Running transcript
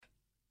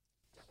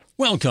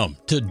Welcome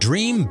to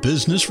Dream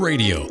Business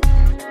Radio,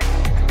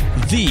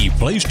 the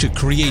place to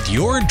create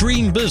your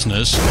dream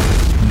business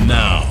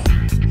now.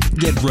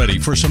 Get ready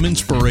for some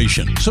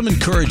inspiration, some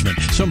encouragement,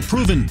 some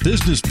proven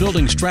business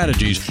building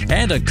strategies,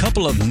 and a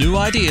couple of new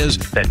ideas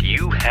that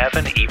you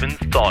haven't even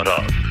thought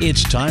of.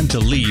 It's time to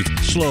leave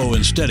slow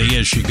and steady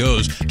as she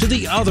goes to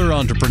the other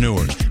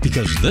entrepreneurs,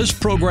 because this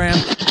program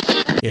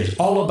is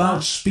all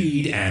about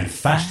speed and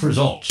fast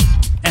results.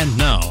 And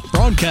now,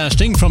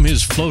 broadcasting from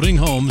his floating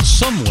home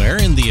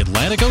somewhere in the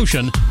Atlantic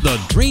Ocean,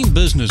 the Dream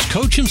Business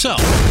Coach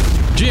himself,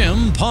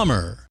 Jim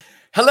Palmer.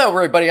 Hello,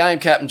 everybody. I am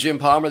Captain Jim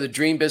Palmer, the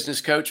Dream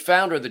Business Coach,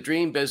 founder of the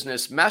Dream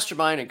Business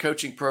Mastermind and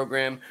Coaching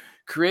Program,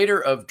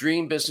 creator of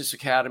Dream Business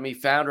Academy,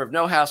 founder of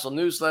No Hassle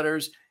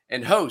Newsletters,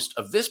 and host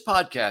of this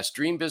podcast,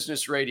 Dream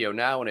Business Radio,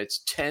 now in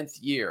its 10th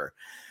year.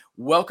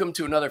 Welcome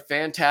to another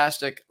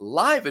fantastic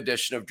live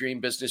edition of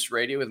Dream Business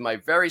Radio with my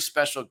very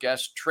special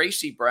guest,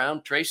 Tracy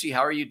Brown. Tracy,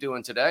 how are you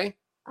doing today?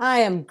 I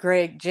am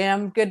great,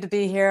 Jim. Good to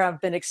be here. I've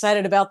been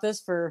excited about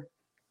this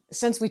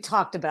since we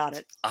talked about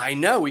it. I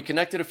know. We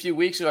connected a few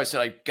weeks ago. I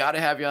said, I got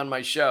to have you on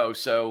my show.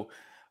 So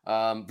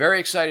very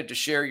excited to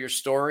share your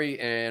story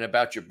and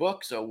about your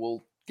book. So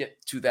we'll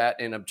get to that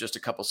in just a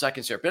couple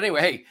seconds here. But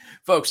anyway, hey,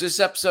 folks, this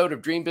episode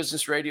of Dream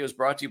Business Radio is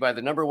brought to you by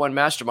the #1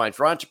 mastermind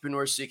for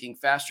entrepreneurs seeking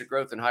faster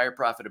growth and higher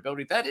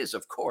profitability. That is,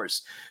 of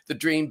course, the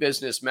Dream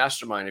Business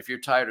Mastermind. If you're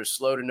tired of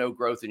slow to no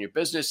growth in your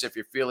business, if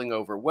you're feeling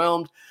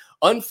overwhelmed,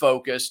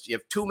 unfocused, you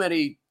have too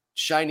many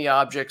shiny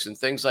objects and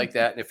things like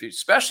that, and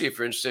especially if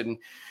you're interested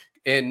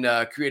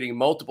in creating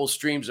multiple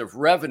streams of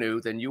revenue,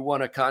 then you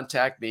want to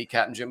contact me,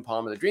 Captain Jim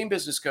Palmer, the Dream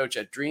Business Coach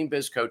at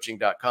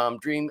dreambizcoaching.com,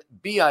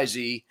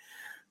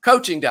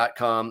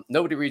 coaching.com.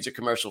 Nobody reads a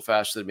commercial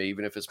faster than me,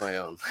 even if it's my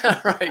own. All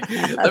right.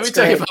 Let me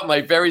tell you about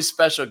my very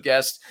special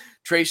guest,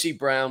 Tracy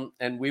Brown,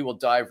 and we will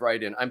dive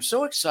right in. I'm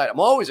so excited. I'm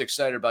always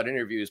excited about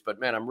interviews, but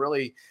man, I'm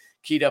really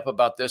keyed up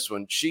about this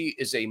one. She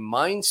is a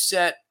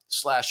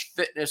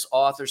mindset/fitness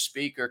author,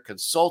 speaker,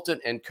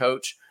 consultant, and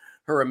coach.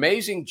 Her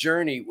amazing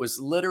journey was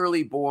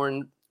literally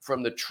born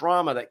from the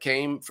trauma that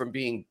came from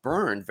being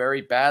burned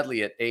very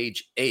badly at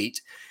age 8.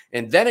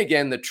 And then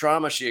again, the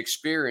trauma she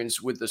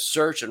experienced with the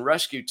search and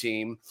rescue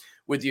team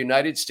with the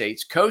United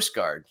States Coast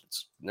Guard.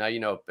 Now, you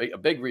know, a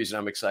big reason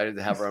I'm excited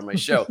to have her on my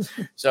show.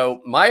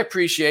 So my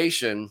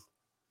appreciation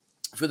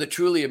for the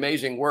truly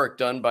amazing work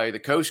done by the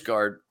Coast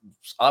Guard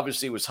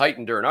obviously was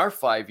heightened during our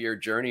 5-year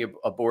journey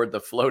aboard the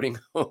floating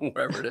home,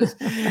 wherever it is.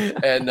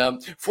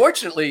 And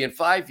fortunately, in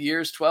 5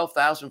 years,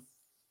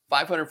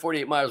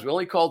 12,548 miles. We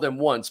only called them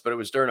once, but it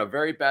was during a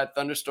very bad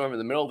thunderstorm in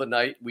the middle of the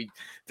night.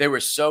 They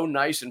were so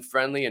nice and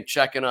friendly and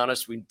checking on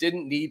us. We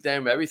didn't need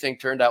them. Everything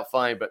turned out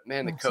fine. But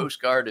man, the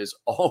Coast Guard is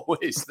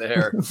always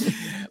there.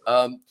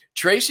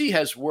 Tracy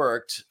has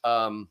worked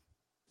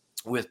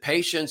with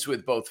patients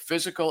with both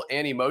physical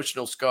and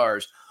emotional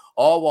scars,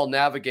 all while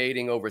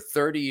navigating over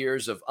 30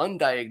 years of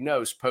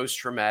undiagnosed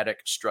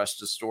post-traumatic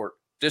stress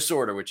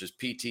disorder, which is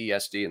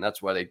PTSD, and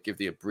that's why they give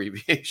the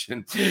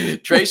abbreviation.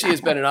 Tracy has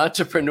been an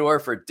entrepreneur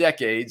for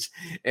decades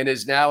and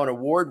is now an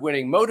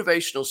award-winning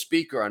motivational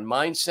speaker on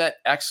mindset,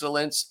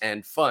 excellence,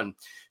 and fun.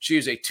 She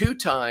is a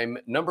 2-time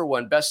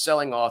 #1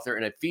 best-selling author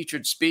and a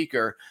featured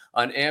speaker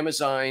on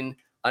Amazon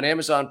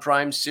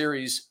Prime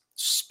series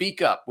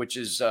Speak Up, which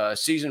is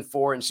season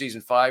 4 and season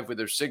 5 with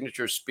her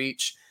signature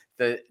speech,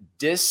 the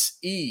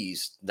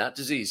dis-ease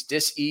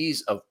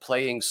of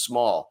playing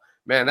small.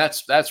 Man,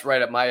 that's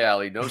right up my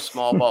alley. No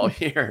small ball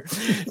here.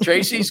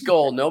 Tracy's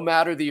goal, no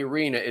matter the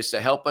arena, is to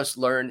help us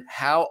learn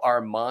how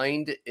our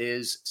mind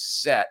is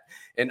set.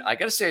 And I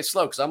got to say it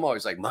slow because I'm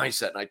always like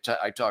mindset, and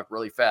I talk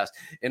really fast.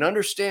 And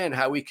understand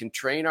how we can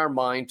train our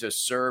mind to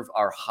serve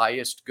our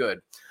highest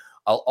good.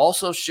 I'll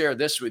also share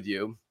this with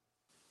you.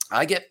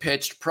 I get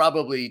pitched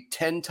probably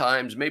 10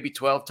 times, maybe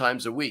 12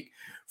 times a week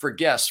for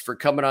guests for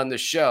coming on the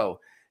show.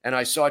 And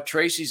I saw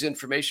Tracy's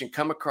information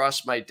come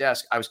across my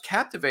desk. I was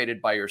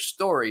captivated by her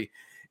story.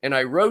 And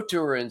I wrote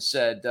to her and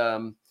said,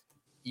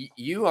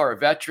 you are a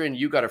veteran.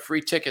 You got a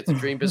free ticket to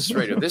Dream Business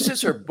Radio. This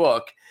is her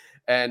book.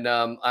 And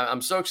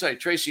I'm so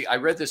excited. Tracy, I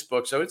read this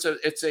book. So it's a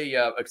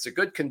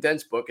good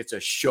condensed book. It's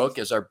a shook,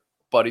 as our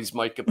buddies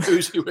Mike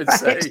Capuzzi would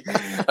say,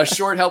 a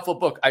short, helpful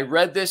book. I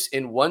read this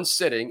in one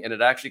sitting, and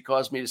it actually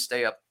caused me to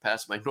stay up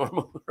past my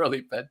normal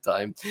early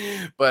bedtime.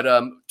 But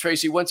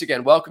Tracy, once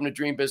again, welcome to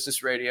Dream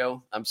Business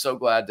Radio. I'm so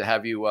glad to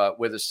have you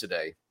with us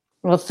today.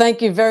 Well,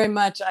 thank you very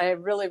much. I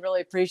really,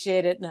 really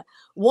appreciate it. And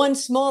one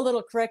small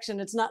little correction,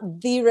 it's not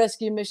the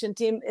rescue mission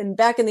team. And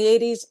back in the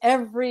 80s,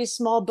 every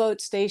small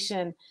boat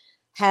station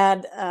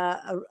had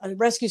a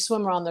rescue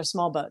swimmer on their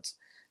small boats.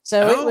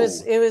 So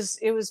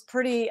it was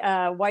pretty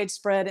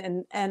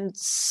widespread and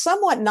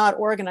somewhat not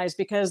organized,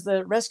 because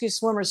the rescue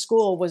swimmer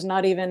school was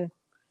not even,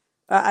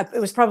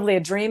 it was probably a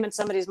dream in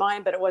somebody's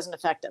mind, but it wasn't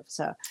effective.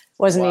 So it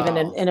wasn't even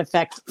in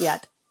effect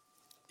yet.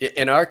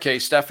 In our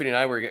case, Stephanie and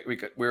I we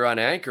were on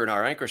anchor, and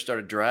our anchor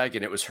started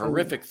dragging. It was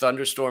horrific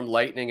thunderstorm,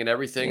 lightning, and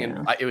everything.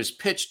 And it was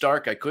pitch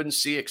dark. I couldn't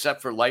see except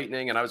for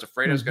lightning, and I was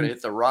afraid I was going to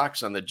hit the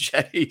rocks on the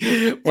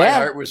jetty. My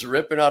heart was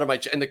ripping out of my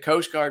chest. And the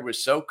Coast Guard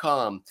was so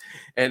calm.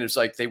 And it's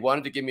like they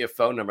wanted to give me a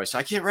phone number. I said,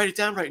 I can't write it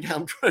down right now.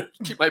 I'm trying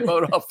to keep my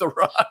boat off the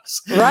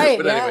rocks. Right.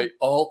 But anyway,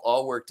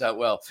 all worked out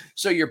well.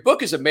 So your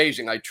book is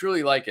amazing. I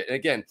truly like it. And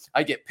again,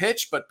 I get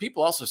pitched, but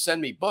people also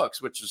send me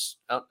books, which is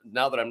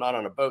now that I'm not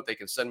on a boat, they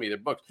can send me their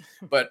books.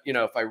 But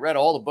if I read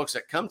all the books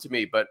that come to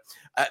me, but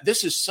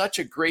this is such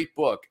a great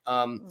book.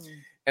 And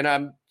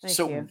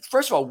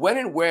first of all, when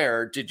and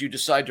where did you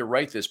decide to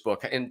write this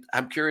book? And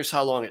I'm curious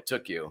how long it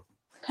took you.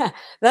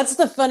 That's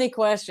the funny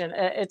question.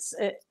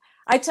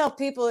 I tell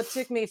people it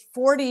took me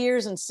 40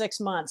 years and 6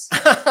 months.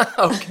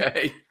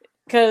 Okay.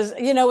 Because,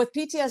 with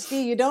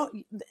PTSD, you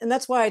don't, and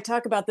that's why I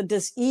talk about the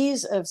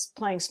dis-ease of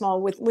playing small.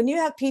 When you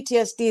have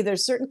PTSD,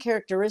 there's certain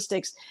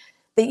characteristics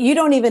that you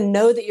don't even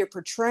know that you're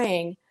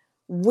portraying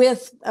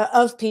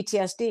of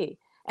PTSD.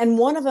 And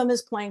one of them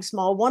is playing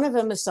small. One of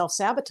them is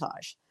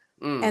self-sabotage.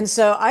 And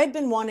so I'd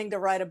been wanting to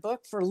write a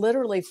book for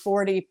literally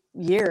 40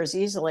 years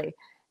easily.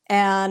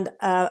 And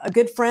a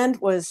good friend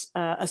was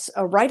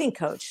a writing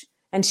coach,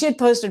 and she had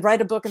posted,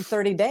 write a book in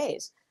 30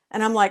 days.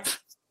 And I'm like,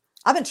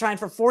 I've been trying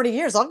for 40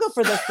 years. I'll go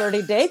for the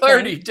 30-day thing.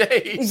 30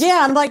 days.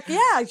 Yeah. I'm like,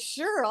 yeah,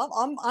 sure.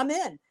 I'm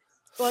in.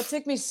 Well, it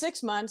took me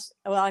 6 months.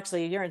 Well,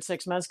 actually a year and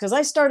 6 months, because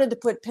I started to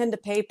put pen to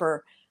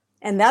paper.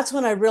 And that's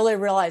when I really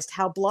realized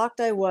how blocked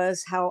I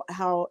was,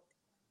 how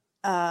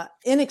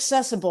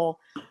inaccessible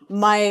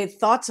my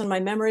thoughts and my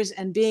memories,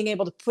 and being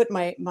able to put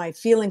my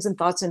feelings and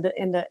thoughts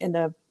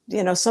into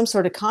some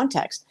sort of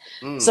context.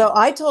 So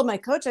I told my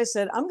coach, I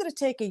said, I'm going to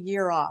take a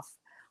year off.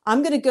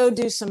 I'm going to go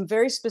do some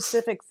very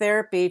specific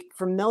therapy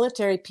for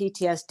military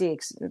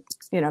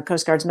PTSD.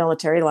 Coast Guard's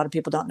military. A lot of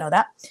people don't know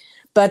that.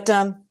 But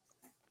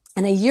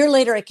and a year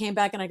later, I came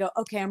back and I go,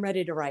 okay, I'm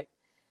ready to write.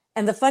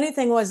 And the funny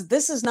thing was,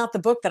 this is not the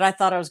book that I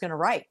thought I was going to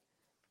write.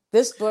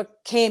 This book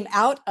came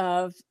out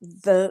of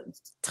the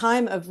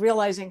time of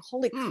realizing,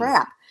 holy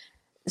crap,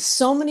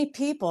 so many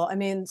people. I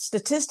mean,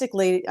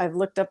 statistically, I've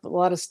looked up a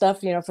lot of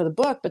stuff, for the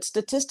book, but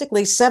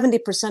statistically,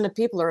 70% of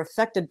people are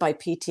affected by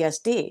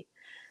PTSD.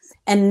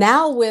 And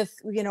now with,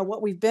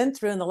 what we've been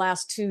through in the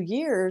last 2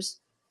 years,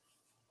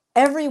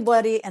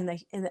 everybody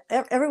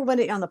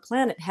everybody on the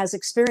planet has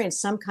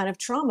experienced some kind of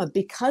trauma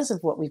because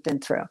of what we've been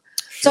through.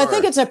 Sure. So I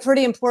think it's a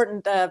pretty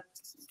important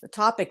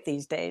topic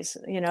these days,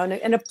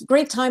 and a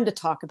great time to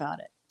talk about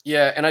it.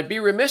 Yeah. And I'd be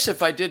remiss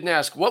if I didn't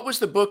ask, what was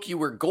the book you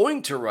were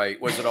going to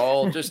write? Was it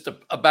all just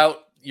about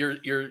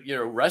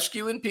you're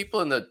rescuing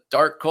people in the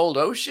dark, cold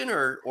ocean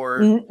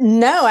or?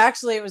 No,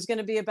 actually it was going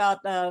to be about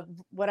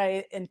what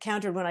I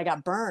encountered when I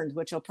got burned,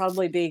 which will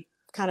probably be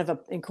kind of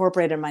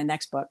incorporated in my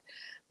next book.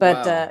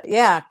 But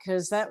wow.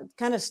 Because that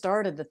kind of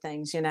started the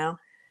things, And,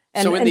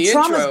 so in the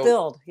traumas intro,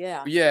 build.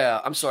 Yeah. Yeah.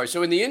 I'm sorry.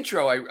 So in the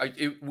intro,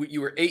 you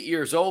were 8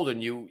 years old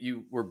and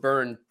you were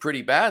burned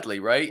pretty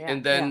badly. Right. Yeah,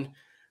 and then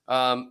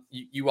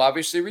you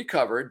obviously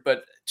recovered,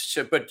 but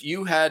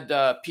you had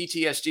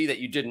PTSD that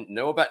you didn't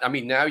know about. I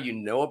mean, now you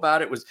know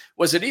about it.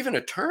 Was it even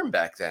a term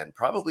back then?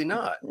 Probably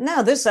not.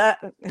 No, this,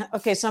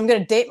 okay. So I'm going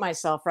to date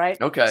myself, right?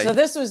 Okay. So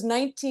this was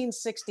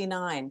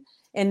 1969.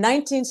 In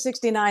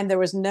 1969, there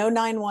was no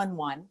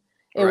 911.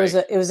 It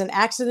was an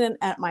accident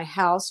at my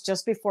house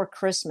just before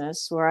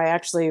Christmas, where I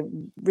actually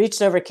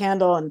reached over a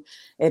candle and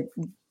it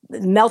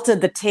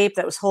melted the tape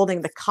that was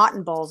holding the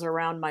cotton balls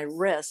around my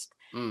wrist.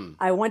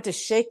 I went to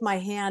shake my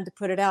hand to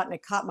put it out, and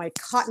it caught my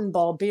cotton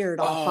ball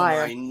beard on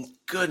fire. Oh my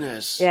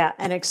goodness. Yeah.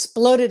 And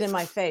exploded in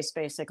my face,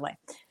 basically.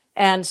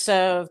 And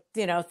so,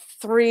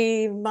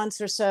 3 months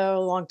or so,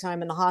 a long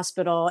time in the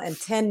hospital, and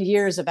 10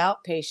 years of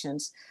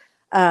outpatients,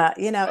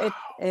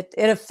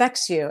 it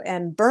affects you.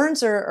 And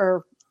burns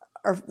are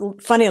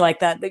funny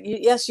like that.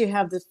 Yes, you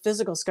have the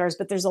physical scars,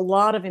 but there's a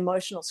lot of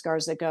emotional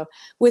scars that go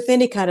with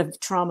any kind of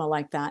trauma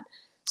like that.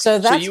 So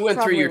you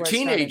went through your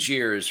teenage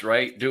years,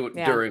 right?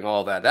 During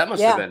all that. That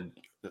must have been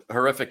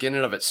horrific in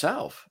and of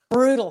itself.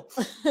 Brutal.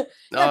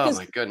 Oh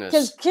my goodness.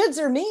 Because kids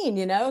are mean,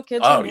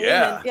 Kids are mean.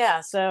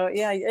 Yeah. So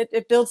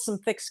it builds some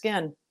thick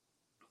skin.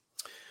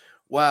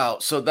 Wow.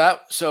 So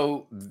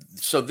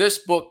this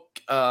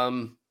book,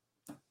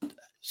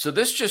 so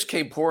this just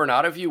came pouring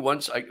out of you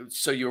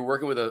so you were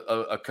working with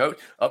a coach.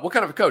 What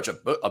kind of a coach?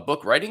 A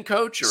book writing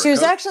coach? Or she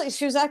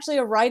was actually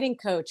a writing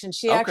coach, and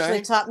she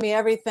actually taught me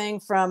everything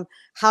from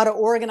how to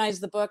organize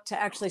the book to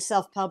actually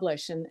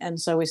self-publish, and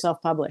so we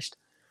self-published.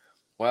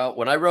 Well,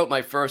 when I wrote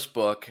my first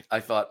book, I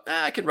thought,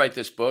 I could write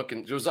this book.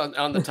 And it was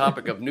on the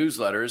topic of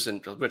newsletters,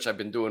 and which I've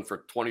been doing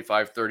for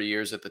 25, 30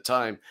 years at the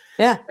time.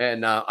 Yeah.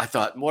 And I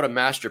thought, what a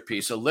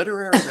masterpiece, a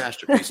literary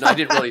masterpiece. And I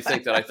didn't really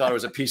think that. I thought it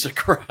was a piece of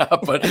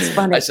crap. But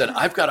I said,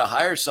 I've got to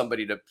hire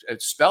somebody to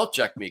spell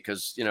check me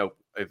because,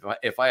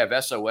 if I have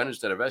S-O-N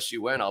instead of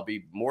S-U-N, I'll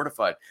be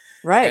mortified.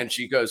 Right. And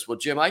she goes, well,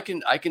 Jim, I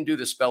can do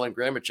the spelling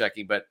grammar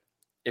checking. But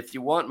if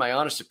you want my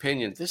honest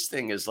opinion, this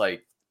thing is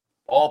like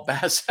all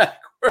Basak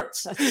words.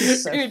 So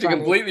We need to funny.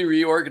 completely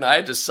reorganize. I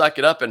had to suck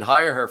it up and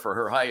hire her for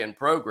her high-end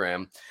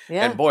program.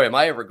 Yeah. And boy, am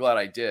I ever glad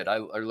I did. I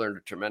learned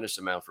a tremendous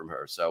amount from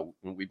her. So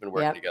we've been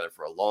working Yep. together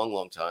for a long,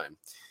 long time.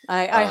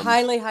 I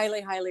highly,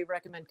 highly, highly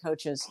recommend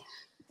coaches.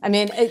 I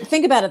mean,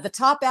 think about it. The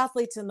top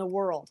athletes in the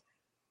world,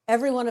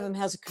 every one of them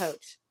has a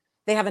coach.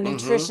 They have a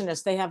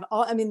nutritionist. They have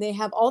they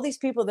have all these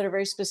people that are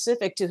very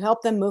specific to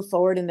help them move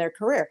forward in their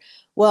career.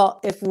 Well,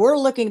 if we're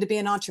looking to be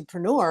an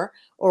entrepreneur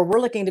or we're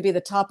looking to be the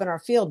top in our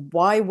field,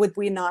 why would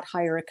we not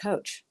hire a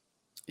coach?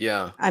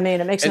 Yeah. I mean,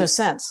 it makes no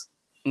sense.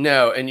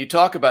 No, and you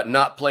talk about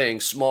not playing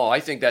small.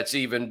 I think that's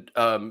even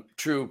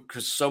true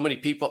because so many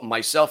people,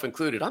 myself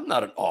included, I'm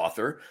not an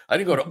author. I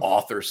didn't go to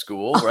author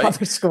school, right?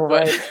 Author school,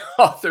 But right?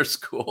 author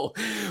school.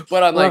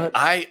 But I'm Love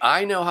like, it.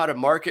 I know how to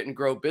market and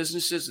grow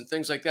businesses and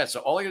things like that. So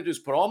all I gotta do is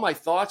put all my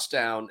thoughts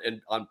down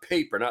and on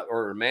paper, not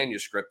or a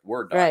manuscript,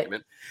 Word Right.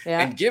 document,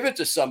 Yeah. and give it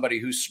to somebody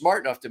who's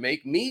smart enough to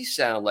make me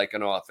sound like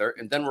an author,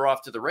 and then we're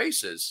off to the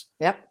races.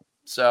 Yep.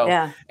 So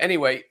Yeah.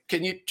 anyway,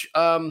 can you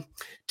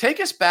take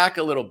us back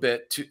a little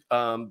bit to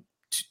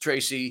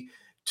Tracy,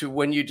 to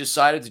when you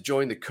decided to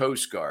join the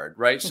Coast Guard,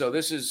 right? So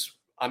this is,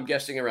 I'm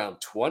guessing, around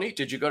 20.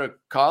 Did you go to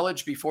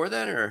college before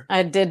then, or?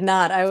 I did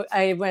not.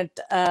 I went,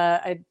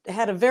 I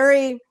had a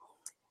very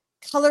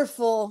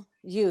colorful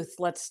youth,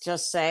 let's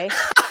just say.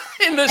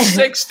 In the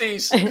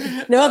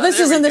 60s. No, this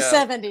There is we in the go.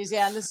 70s.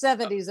 Yeah, in the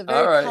 70s, a All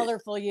very right.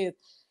 colorful youth.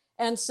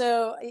 And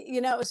so,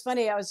 it was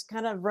funny. I was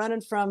kind of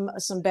running from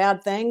some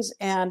bad things.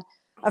 And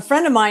a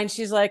friend of mine,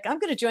 she's like, I'm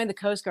going to join the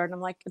Coast Guard. And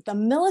I'm like, the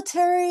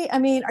military? I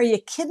mean, are you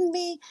kidding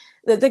me?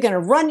 That they're going to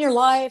run your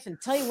life and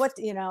tell you what,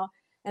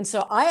 And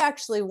so I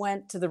actually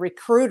went to the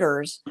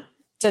recruiters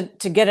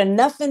to get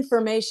enough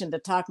information to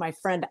talk my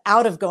friend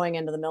out of going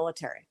into the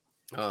military.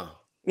 Oh.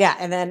 Yeah.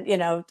 And then,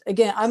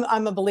 again,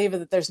 I'm a believer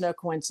that there's no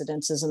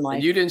coincidences in life.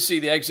 And you didn't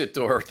see the exit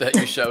door that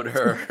you showed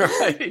her,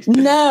 right?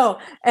 No.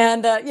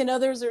 And,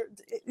 there's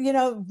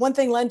one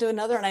thing led to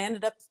another, and I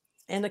ended up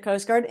in the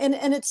Coast Guard. And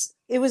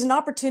it was an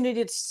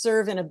opportunity to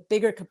serve in a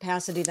bigger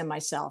capacity than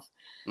myself.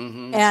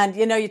 Mm-hmm. And,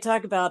 you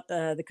talk about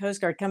the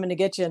Coast Guard coming to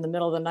get you in the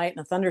middle of the night in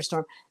a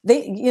thunderstorm.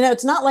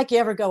 It's not like you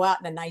ever go out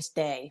in a nice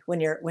day when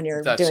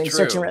you're That's doing search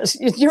and true.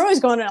 rescue. You're always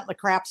going out in the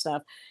crap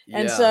stuff.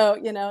 And Yeah. so,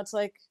 it's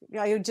like,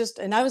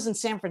 and I was in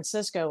San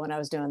Francisco when I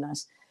was doing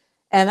this.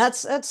 And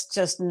that's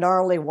just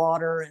gnarly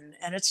water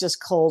and it's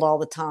just cold all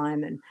the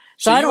time. And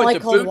so I you don't went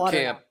like to cold boot water.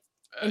 camp,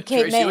 In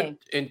Cape Tracy, you May. went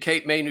in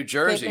Cape May, New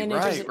Jersey. Cape May, New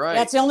Right, Jersey. right.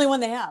 That's the only one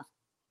they have.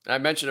 I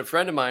mentioned a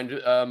friend of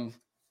mine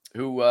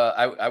who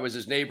I was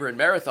his neighbor in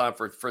Marathon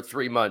for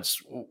 3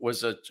 months,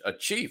 was a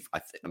chief.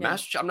 A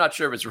master. I'm not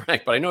sure of his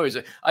rank, but I know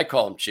I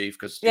call him chief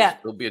because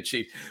he'll be a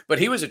chief. But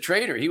he was a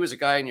trainer. He was a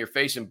guy in your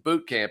face in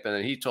boot camp, and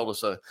then he told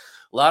us a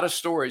lot of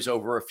stories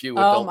over a few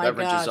adult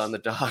beverages on the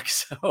dock.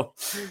 So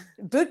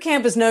boot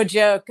camp is no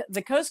joke.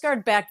 The Coast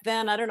Guard back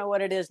then, I don't know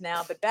what it is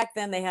now, but back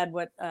then they had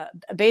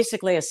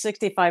basically a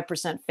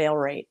 65% fail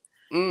rate.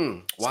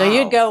 wow. So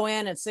you'd go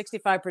in and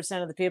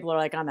 65% of the people are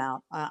like, I'm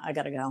out. I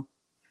got to go.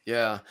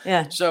 Yeah.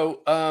 Yeah.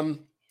 So,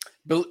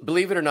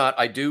 believe it or not,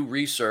 I do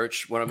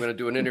research when I'm going to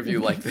do an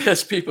interview like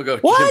this. People go,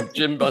 What?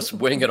 Jim must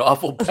wing it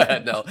awful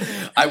bad. No,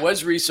 I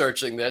was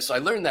researching this. I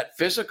learned that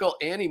physical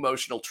and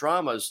emotional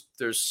traumas,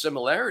 there's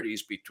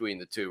similarities between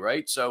the two,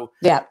 right? So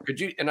Yeah.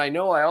 and I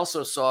know I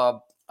also saw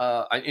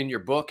in your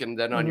book and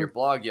then on your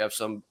blog, you have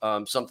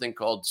something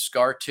called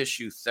scar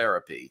tissue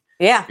therapy.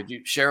 Yeah. Could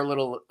you share a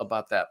little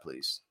about that,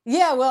 please?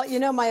 Yeah.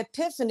 Well, my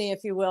epiphany,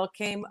 if you will,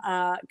 came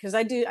because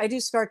I do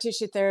scar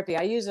tissue therapy.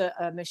 I use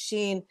a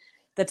machine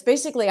that's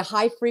basically a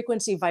high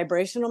frequency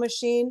vibrational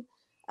machine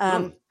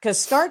because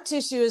scar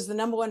tissue is the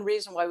number one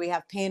reason why we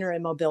have pain or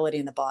immobility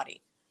in the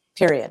body,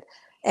 period.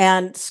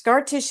 And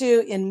scar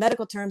tissue in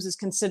medical terms is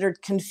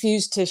considered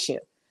confused tissue.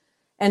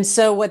 And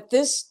so what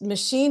this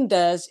machine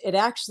does, it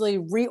actually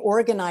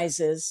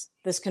reorganizes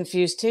this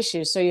confused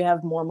tissue so you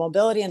have more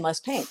mobility and less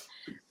pain.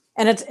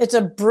 And it's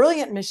a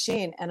brilliant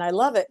machine, and I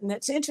love it. And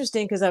it's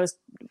interesting because I was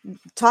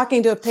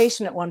talking to a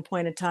patient at one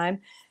point in time,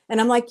 and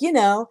I'm like,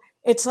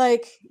 it's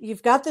like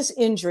you've got this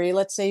injury.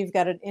 Let's say you've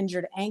got an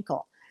injured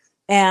ankle.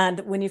 And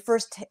when you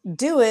first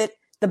do it,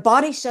 the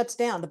body shuts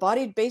down. The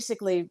body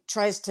basically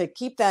tries to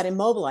keep that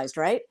immobilized,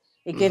 right?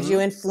 It gives you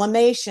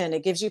inflammation.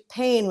 It gives you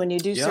pain when you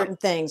do certain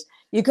things.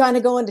 You kind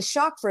of go into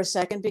shock for a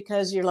second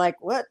because you're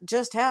like, what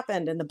just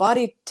happened? And the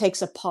body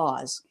takes a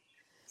pause.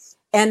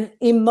 And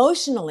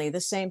emotionally, the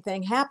same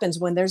thing happens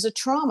when there's a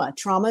trauma.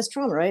 Trauma is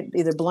trauma, right?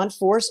 Either blunt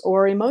force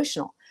or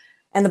emotional.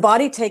 And the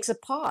body takes a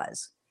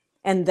pause.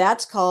 And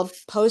that's called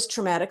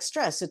post-traumatic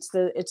stress. It's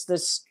the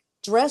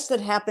stress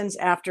that happens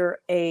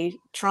after a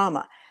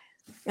trauma.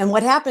 And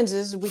what happens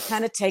is we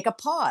kind of take a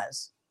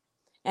pause.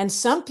 And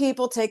some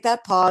people take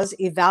that pause,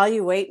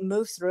 evaluate,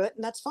 move through it,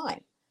 and that's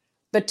fine.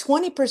 But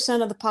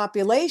 20% of the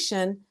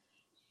population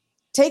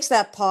takes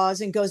that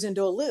pause and goes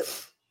into a loop.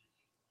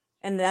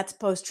 And that's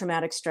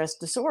post-traumatic stress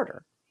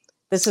disorder.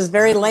 This is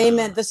very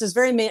layman. This is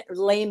very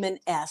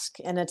layman-esque,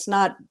 and it's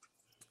not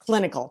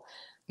clinical.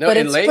 No, but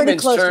in it's pretty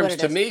layman's close to what terms, it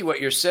to is. me, what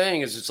you're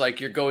saying is it's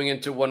like you're going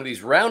into one of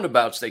these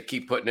roundabouts they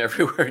keep putting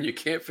everywhere, and you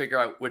can't figure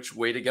out which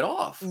way to get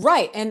off.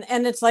 Right. And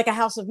it's like a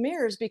house of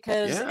mirrors,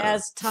 because Yeah.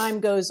 as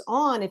time goes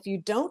on, if you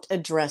don't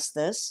address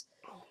this,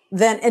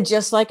 then and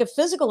just like a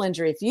physical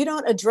injury, if you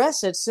don't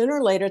address it, sooner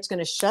or later it's going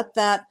to shut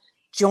that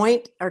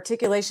joint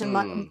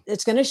articulation,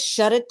 it's going to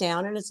shut it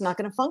down and it's not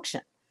going to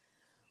function.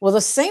 Well,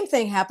 the same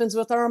thing happens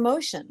with our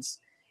emotions.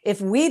 If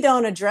we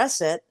don't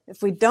address it,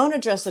 if we don't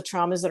address the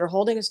traumas that are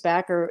holding us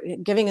back or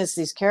giving us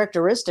these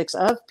characteristics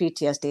of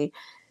PTSD,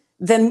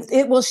 then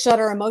it will shut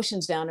our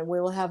emotions down and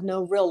we will have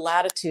no real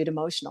latitude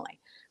emotionally.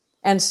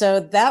 And so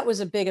that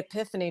was a big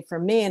epiphany for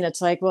me. And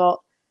it's like,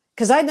 well,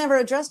 because I'd never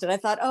addressed it. I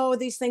thought, oh,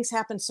 these things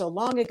happened so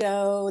long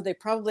ago.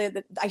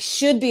 I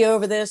should be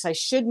over this. I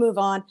should move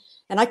on.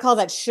 And I call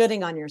that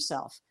shooting on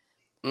yourself.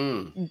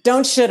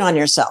 Don't shoot on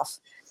yourself.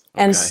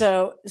 And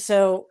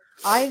so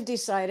I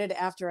decided,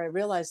 after I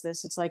realized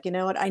this, it's like, you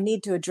know what? I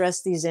need to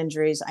address these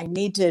injuries. I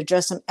need to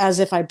address them as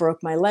if I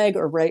broke my leg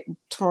or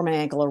tore my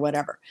ankle or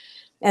whatever.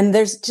 And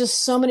there's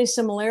just so many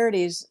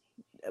similarities,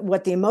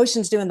 what the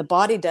emotions do and the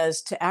body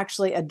does to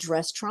actually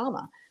address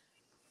trauma.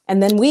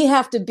 And then we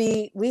have to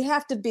be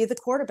the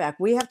quarterback.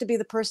 We have to be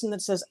the person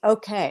that says,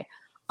 okay,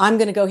 I'm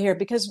going to go here,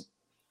 because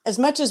as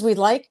much as we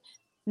like,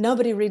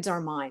 nobody reads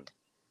our mind.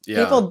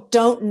 Yeah. People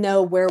don't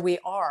know where we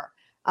are.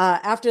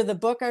 After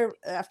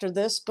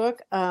this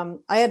book, I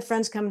had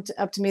friends come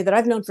up to me that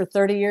I've known for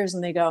 30 years,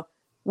 and they go,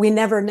 we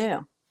never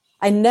knew.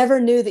 I never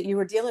knew that you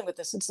were dealing with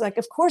this. It's like,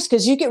 of course,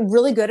 because you get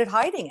really good at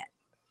hiding it.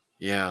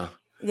 Yeah.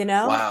 You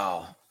know?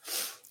 Wow.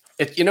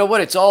 You know what?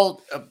 It's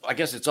all, I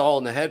guess it's all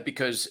in the head,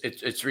 because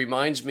it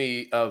reminds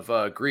me of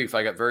grief.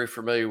 I got very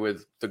familiar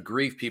with the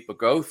grief people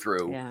go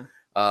through.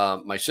 Yeah.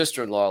 My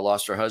sister-in-law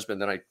lost her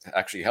husband. Then I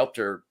actually helped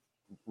her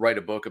write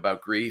a book about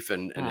grief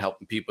and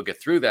helping people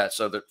get through that.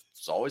 So there's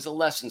always a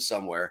lesson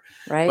somewhere.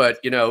 Right. But,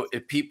 you know,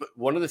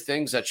 one of the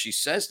things that she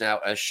says now,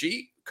 as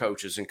she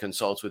coaches and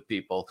consults with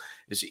people,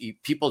 is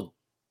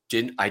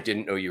I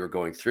didn't know you were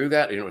going through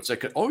that. You know, it's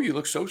like, oh, you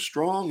look so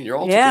strong and you're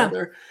all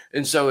together.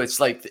 And so it's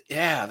like,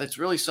 yeah, that's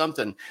really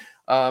something.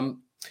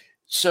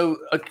 So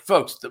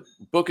folks, the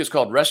book is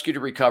called Rescue to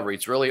Recovery.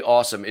 It's really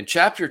awesome. In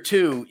chapter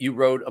 2, you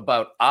wrote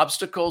about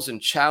obstacles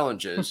and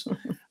challenges.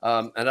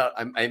 And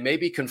I may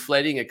be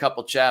conflating a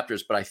couple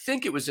chapters, but I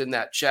think it was in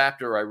that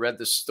chapter I read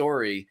the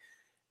story.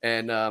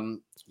 And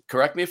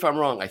correct me if I'm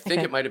wrong. I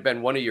think it might have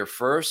been one of your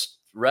first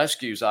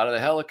rescues out of the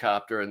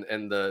helicopter,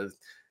 and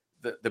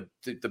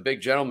the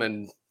big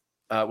gentleman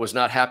was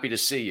not happy to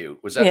see you.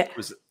 Was that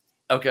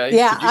okay?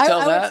 Yeah, could you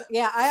tell that?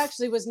 I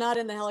actually was not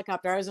in the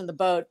helicopter. I was in the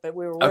boat, but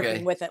we were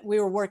working with it. We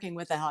were working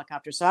with the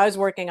helicopter, so I was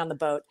working on the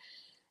boat.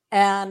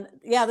 And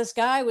yeah, this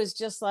guy was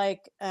just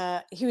like,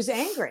 he was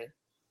angry.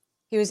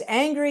 He was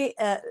angry,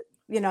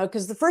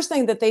 because the first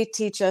thing that they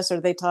teach us, or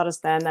they taught us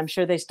then, I'm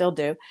sure they still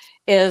do,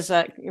 is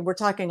we're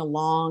talking a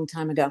long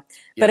time ago.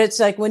 But it's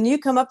like, when you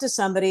come up to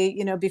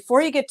somebody,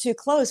 before you get too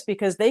close,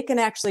 because they can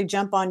actually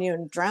jump on you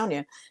and drown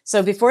you.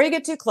 So before you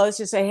get too close,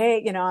 you say,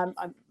 hey,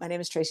 my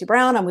name is Tracy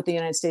Brown. I'm with the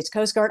United States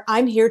Coast Guard.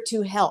 I'm here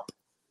to help.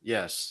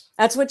 Yes.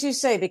 That's what you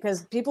say,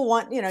 because people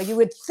want, you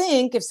would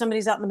think if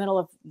somebody's out in the middle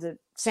of the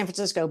San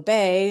Francisco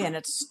Bay and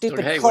it's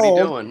stupid cold. What are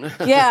you doing?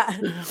 Yeah.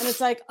 And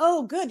it's like,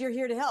 oh, good, you're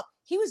here to help.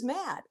 He was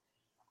mad.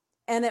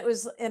 And it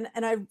was, and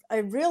I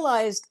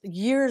realized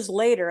years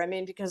later,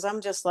 because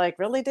I'm just like,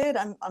 really, dude?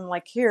 I'm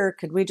like, here,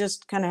 could we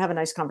just kind of have a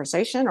nice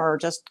conversation, or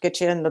just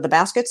get you into the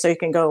basket so you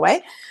can go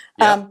away?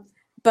 Yeah.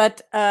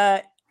 But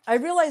I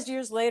realized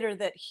years later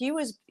that he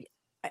was,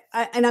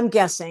 and I'm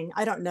guessing,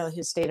 I don't know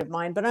his state of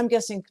mind, but I'm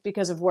guessing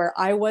because of where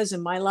I was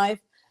in my life,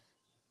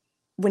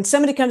 when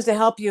somebody comes to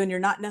help you and you're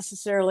not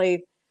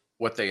necessarily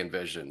what they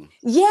envision.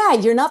 Yeah,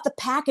 you're not the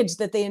package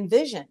that they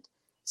envisioned.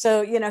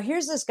 So,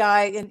 here's this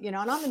guy, and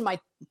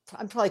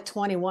I'm probably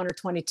 21 or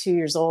 22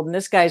 years old, and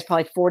this guy is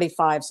probably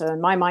 45. So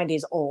in my mind,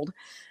 he's old.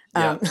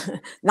 Yeah.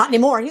 Not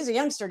anymore. He's a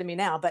youngster to me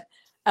now, but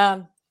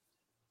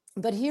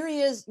here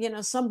he is,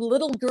 some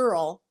little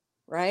girl,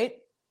 right,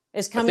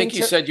 is coming. I think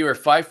you said you were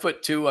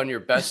 5'2" on your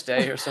best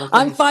day or something.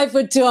 I'm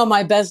 5'2" on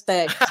my best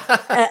day.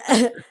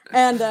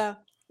 And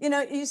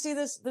you see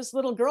this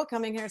little girl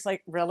coming here. It's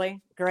like,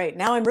 really? Great.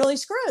 Now I'm really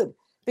screwed,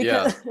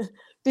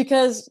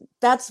 because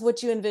that's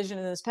what you envision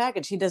in this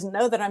package. He doesn't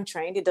know that I'm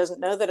trained. He doesn't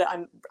know that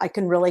I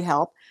can really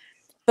help.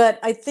 But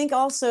I think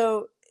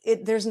also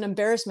there's an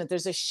embarrassment.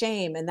 There's a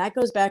shame. And that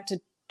goes back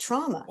to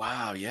trauma.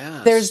 Wow.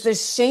 Yeah. There's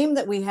this shame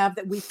that we have,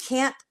 that we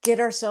can't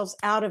get ourselves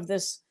out of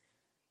this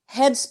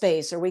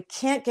headspace, or we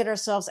can't get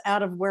ourselves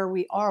out of where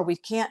we are. We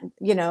can't,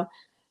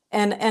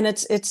 and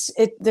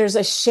there's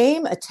a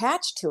shame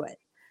attached to it,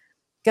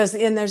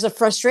 and there's a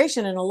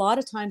frustration. And a lot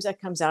of times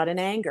that comes out in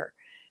anger.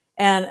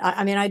 And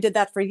I did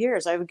that for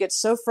years. I would get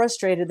so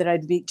frustrated that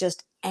I'd be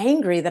just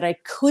angry that I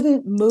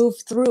couldn't move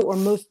through or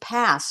move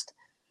past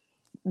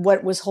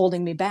what was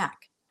holding me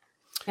back.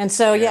 And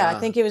so, yeah, Yeah. I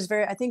think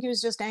he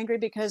was just angry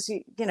because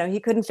he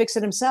couldn't fix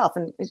it himself.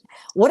 And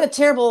what a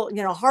terrible,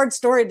 hard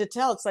story to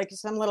tell. It's like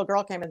some little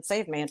girl came and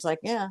saved me. It's like,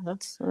 yeah,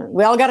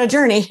 we all got a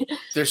journey.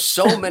 There's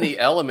so many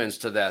elements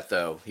to that,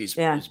 though. He's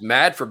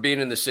mad for being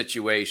in the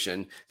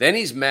situation. Then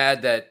he's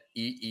mad that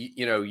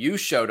you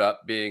showed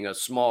up being a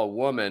small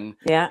woman.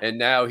 Yeah. And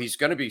now he's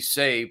going to be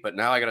saved, but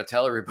now I got to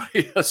tell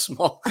everybody a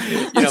small, some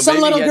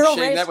maybe little he had girl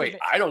shame that way.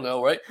 I don't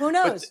know, right? Who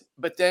knows?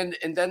 But then,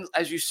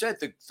 as you said,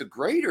 the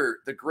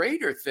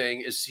greater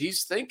thing is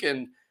he's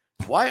thinking,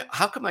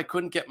 how come I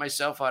couldn't get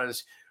myself out of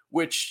this?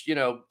 Which,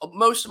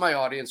 most of my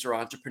audience are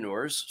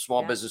entrepreneurs,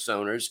 small business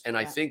owners. And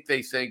I think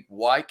they think,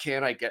 why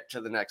can't I get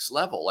to the next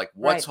level? Like,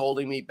 what's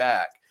holding me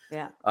back?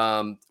 Yeah.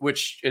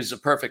 Which is a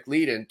perfect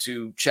lead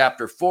into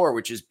chapter 4,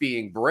 which is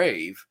being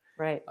brave.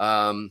 Right.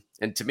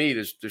 And to me,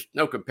 there's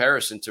no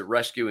comparison to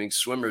rescuing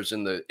swimmers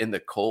in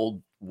the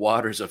cold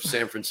waters of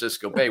San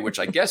Francisco Bay, which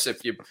I guess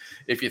if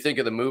you think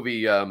of the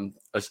movie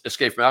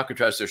Escape from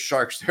Alcatraz, there's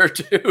sharks there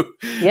too.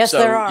 Yes,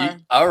 there are.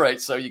 All right.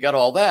 So you got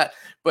all that.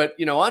 But,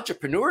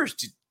 entrepreneurs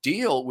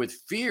deal with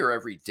fear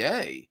every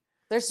day.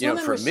 They're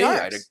swimming for with me, sharks.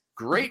 I had a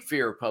great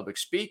fear of public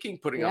speaking,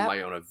 putting on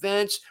my own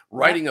events,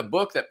 writing a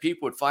book that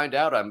people would find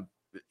out I'm,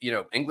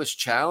 English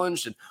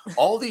challenged, and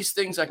all these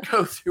things that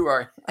go through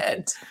our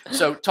head.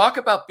 So talk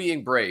about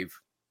being brave.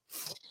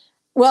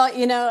 Well,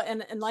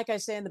 and like I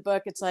say in the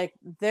book, it's like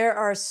there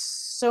are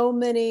so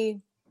many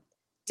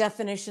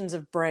definitions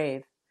of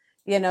brave.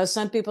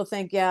 Some people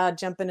think,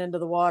 jumping into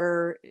the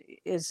water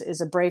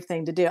is a brave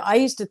thing to do. I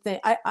used to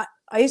think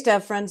I used to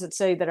have friends that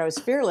say that I was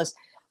fearless.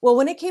 Well,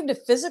 when it came to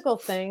physical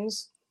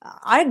things,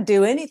 I'd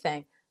do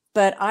anything,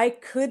 but I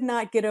could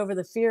not get over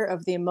the fear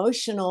of the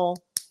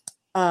emotional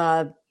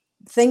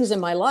things in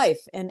my life.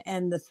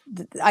 And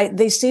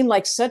they seem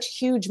like such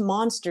huge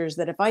monsters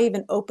that if I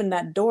even opened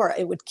that door,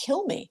 it would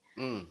kill me.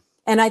 Mm.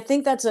 And I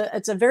think it's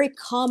a very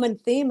common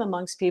theme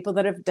amongst people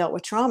that have dealt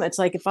with trauma. It's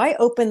like, if I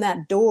open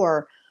that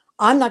door,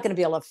 I'm not going to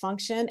be able to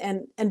function.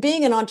 And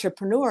being an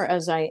entrepreneur,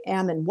 as I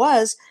am and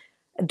was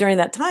during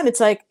that time, it's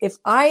like, if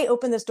I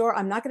open this door,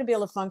 I'm not going to be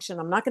able to function.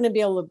 I'm not going to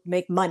be able to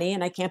make money,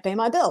 and I can't pay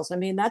my bills. I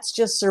mean, that's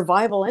just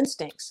survival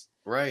instincts.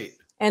 Right.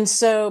 And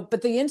so,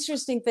 but the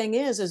interesting thing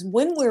is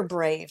when we're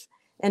brave,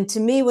 and to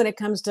me, when it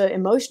comes to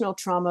emotional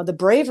trauma, the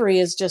bravery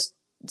is just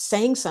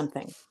saying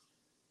something.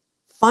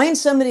 Find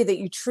somebody that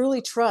you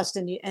truly trust,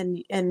 and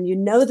you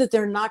know that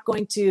they're not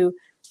going to,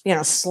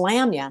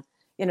 slam you.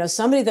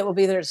 Somebody that will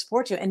be there to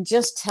support you, and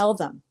just tell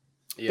them.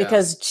 Yeah.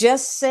 Because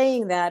just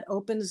saying that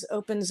opens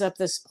up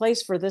this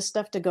place for this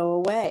stuff to go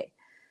away.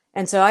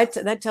 And so I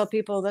tell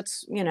people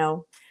that's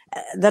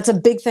a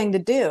big thing to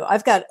do.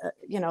 I've got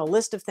a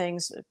list of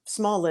things, a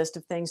small list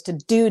of things to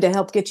do to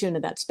help get you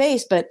into that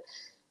space, but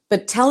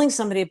telling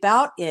somebody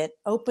about it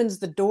opens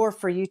the door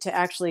for you to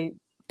actually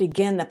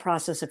begin the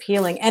process of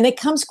healing, and it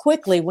comes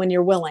quickly when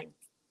you're willing.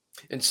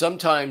 And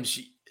sometimes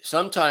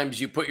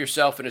you put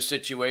yourself in a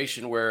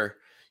situation where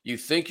you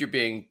think you're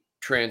being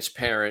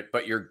transparent,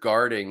 but you're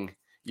guarding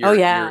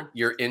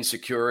your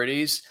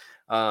insecurities.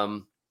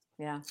 So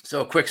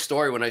a quick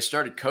story: when I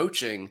started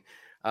coaching,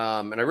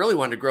 and I really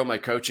wanted to grow my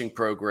coaching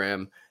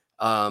program,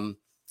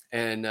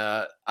 and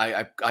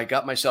I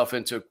got myself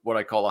into what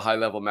I call a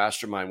high-level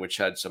mastermind, which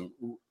had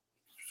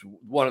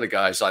one of the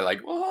guys I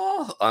like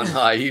on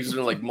high. He's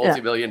in like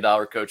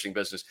multi-million-dollar coaching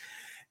business.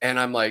 And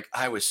I'm like,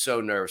 I was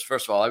so nervous.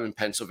 First of all, I'm in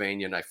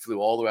Pennsylvania, and I flew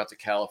all the way out to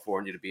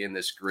California to be in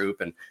this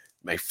group, and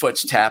my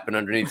foot's tapping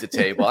underneath the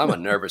table. I'm a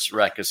nervous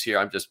wreck, because here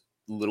I'm just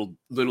little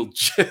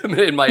Jim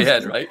in my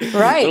head, right?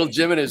 Right. Little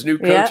Jim in his new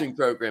coaching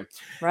program.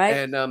 Right.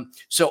 And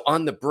so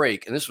on the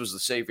break, and this was the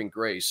saving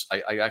grace,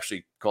 I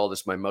actually call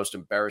this my most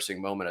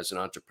embarrassing moment as an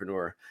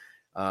entrepreneur,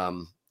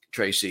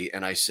 Tracy.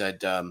 And I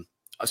said,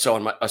 so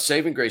on a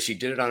saving grace, he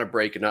did it on a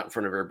break and not in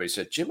front of everybody. He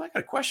said, Jim, I got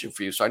a question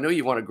for you. So I know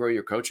you want to grow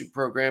your coaching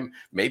program,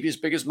 maybe as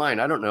big as mine.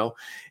 I don't know.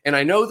 And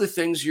I know the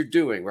things you're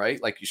doing,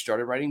 right? Like you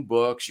started writing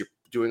books, you're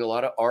doing a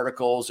lot of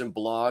articles and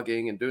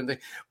blogging and doing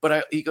things.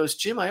 But he goes,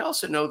 Jim, I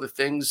also know the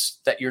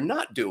things that you're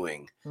not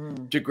doing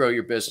to grow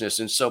your business.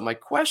 And so my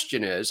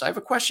question is, I have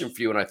a question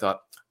for you. And I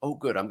thought, oh,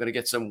 good, I'm going to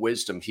get some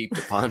wisdom heaped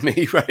upon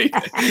me, right?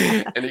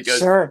 And he goes,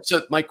 sure.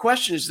 So my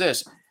question is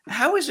this: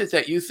 how is it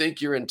that you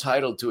think you're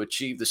entitled to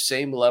achieve the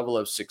same level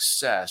of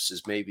success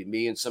as maybe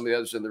me and some of the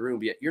others in the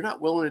room, yet you're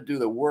not willing to do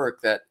the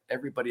work that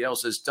everybody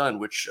else has done,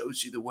 which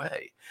shows you the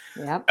way?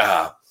 Yep.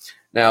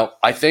 Now,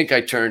 I think I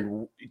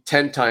turned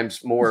 10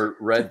 times more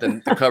red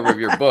than the cover of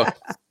your book,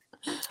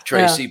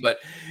 Tracy, but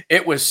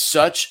it was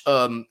such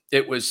a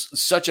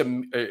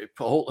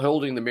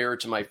holding the mirror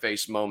to my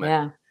face moment.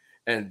 Yeah.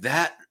 And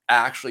that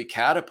actually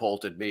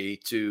catapulted me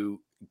to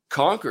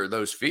conquer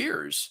those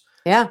fears.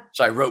 Yeah.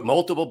 So I wrote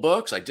multiple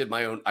books. I did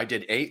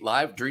 8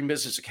 live Dream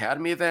Business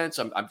Academy events.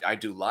 I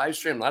do live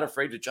stream. I'm not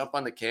afraid to jump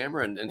on the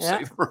camera and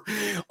say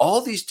all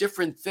these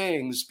different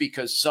things,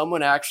 because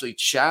someone actually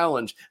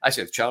challenged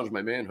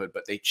my manhood,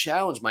 but they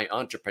challenged my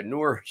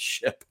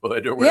entrepreneurship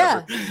hood or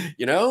whatever,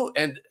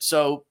 And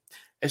so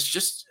it's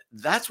just,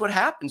 that's what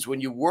happens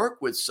when you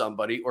work with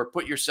somebody or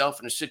put yourself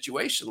in a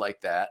situation like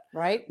that,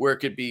 right? where it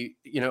could be,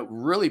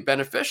 really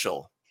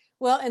beneficial.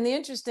 Well, and the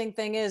interesting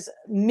thing is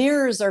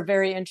mirrors are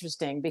very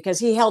interesting because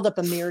he held up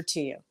a mirror to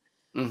you.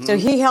 So Mm-hmm.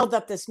 he held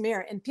up this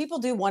mirror, and people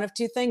do one of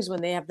two things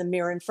when they have the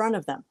mirror in front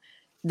of them.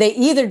 They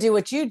either do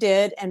what you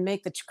did and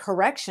make the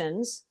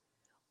corrections,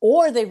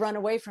 or they run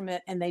away from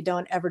it and they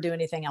don't ever do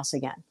anything else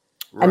again.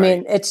 I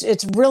mean, Right.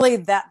 it's really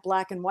that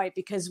black and white,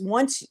 because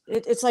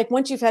it's like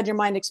once you've had your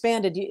mind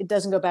expanded, it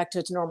doesn't go back to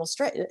its normal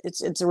state,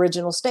 its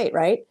original state,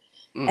 right?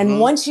 And Mm-hmm.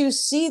 once you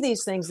see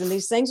these things and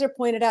these things are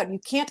pointed out, you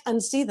can't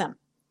unsee them.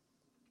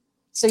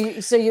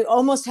 So you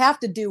almost have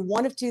to do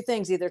one of two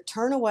things: either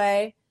turn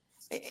away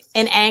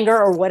in anger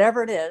or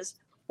whatever it is,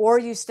 or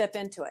you step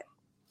into it.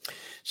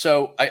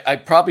 So I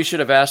probably should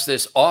have asked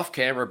this off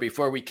camera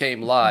before we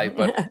came live,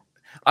 but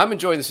I'm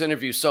enjoying this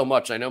interview so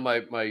much. I know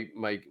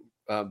my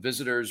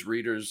visitors,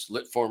 readers,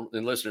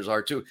 and listeners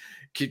are too.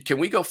 Can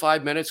we go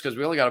 5 minutes? Because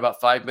we only got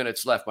about 5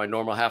 minutes left. My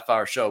normal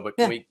half-hour show, but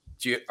can Yeah. we?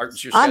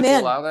 Does your I'm schedule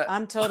in. allow that?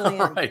 I'm totally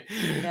in. All right.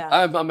 Yeah.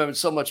 I'm having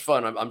so much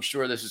fun. I'm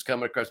sure this is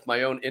coming across.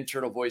 My own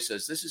internal voice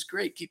says, "This is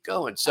great. Keep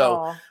going."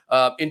 So,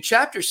 Oh, in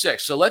chapter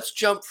 6, so let's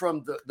jump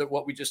from the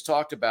what we just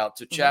talked about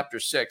to chapter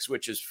 6,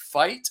 which is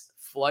fight,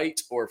 flight,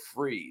 or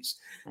freeze.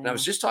 And I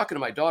was just talking to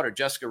my daughter,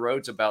 Jessica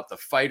Rhodes, about the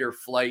fight or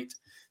flight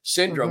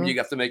syndrome. Mhm. You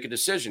have to make a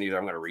decision. Either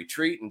I'm going to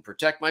retreat and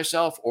protect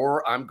myself,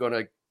 or I'm going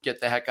to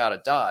get the heck out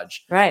of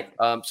Dodge. right.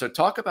 So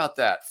talk about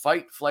that: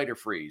 fight, flight, or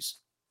freeze.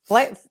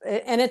 Flight,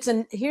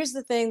 and here's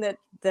the thing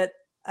that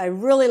I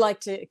really like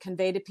to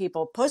convey to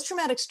people: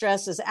 post-traumatic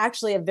stress is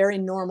actually a very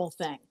normal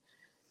thing.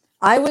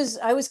 I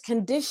was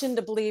conditioned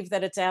to believe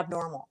that it's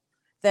abnormal,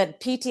 that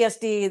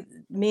PTSD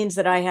means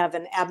that I have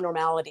an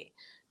abnormality.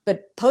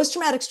 But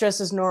post-traumatic stress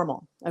is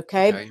normal,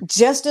 okay?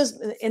 Just as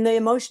in the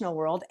emotional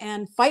world.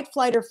 And fight,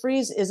 flight, or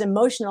freeze is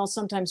emotional,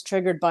 sometimes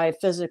triggered by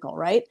physical,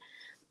 right?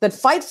 But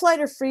fight,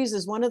 flight, or freeze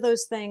is one of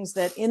those things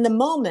that in the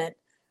moment,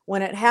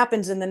 when it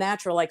happens in the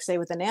natural, like say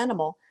with an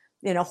animal,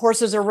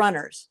 horses are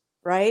runners,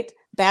 right?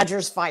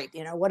 Badgers fight,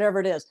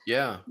 whatever it is.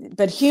 Yeah.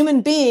 But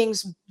human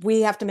beings,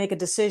 we have to make a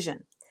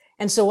decision.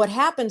 And so what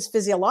happens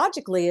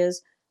physiologically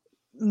is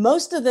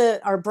most of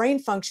our brain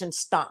function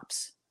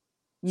stops.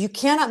 You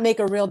cannot make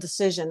a real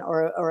decision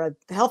or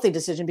a healthy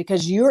decision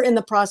because you're in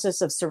the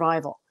process of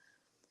survival.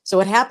 So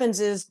what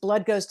happens is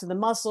blood goes to the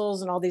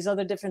muscles and all these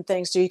other different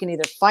things. So you can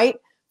either fight,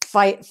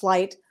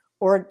 flight,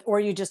 or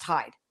you just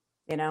hide,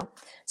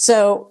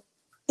 So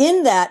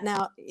in that,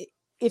 now,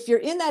 if you're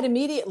in that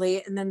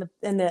immediately, and then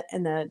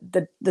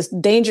the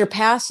danger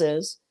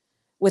passes,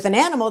 with an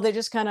animal, they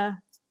just kind of,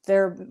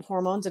 their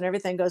hormones and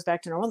everything goes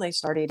back to normal. And they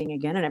start eating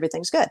again and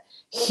everything's good.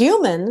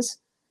 Humans,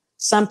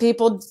 some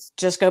people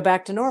just go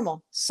back to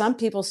normal. Some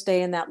people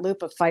stay in that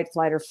loop of fight,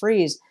 flight, or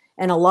freeze.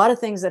 And a lot of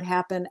things that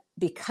happen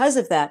because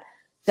of that: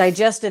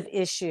 digestive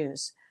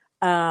issues.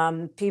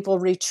 People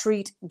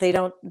retreat. They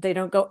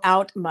don't go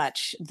out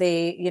much.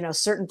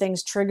 Certain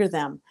things trigger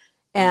them.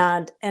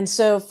 And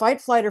so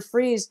fight, flight, or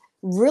freeze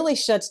really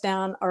shuts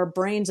down our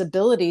brain's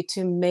ability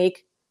to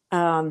make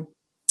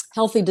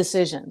healthy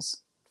decisions,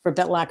 for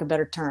lack of a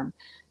better term.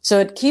 So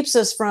it keeps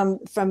us from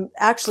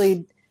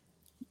actually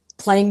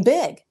playing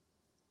big.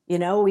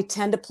 We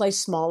tend to play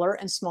smaller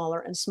and smaller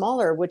and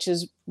smaller, which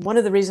is one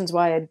of the reasons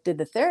why I did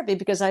the therapy,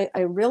 because I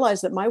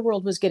realized that my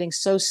world was getting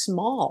so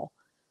small,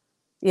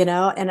 and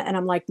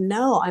I'm like,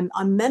 no,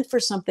 I'm meant for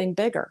something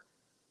bigger.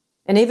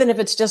 And even if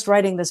it's just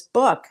writing this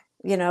book,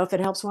 if it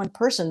helps one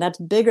person, that's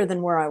bigger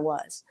than where I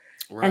was.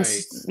 Right.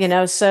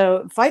 And,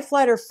 so fight,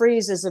 flight, or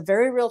freeze is a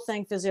very real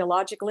thing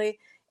physiologically,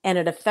 and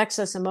it affects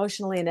us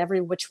emotionally in every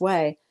which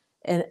way.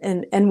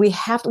 And we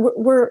have to,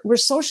 we're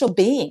social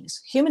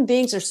beings. Human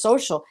beings are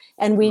social,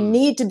 and we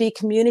need to be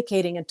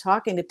communicating and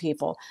talking to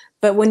people.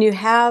 But when you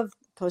have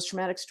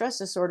post-traumatic stress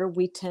disorder,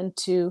 we tend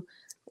to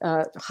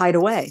hide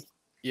away.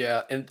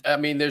 Yeah. And I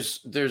mean,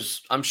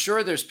 I'm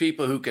sure there's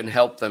people who can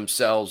help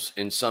themselves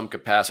in some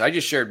capacity. I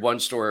just shared one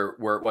story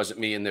where it wasn't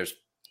me, and there's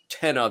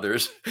 10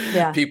 others,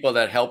 people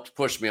that helped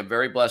push me. I'm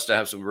very blessed to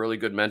have some really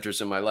good mentors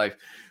in my life.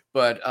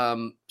 But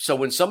so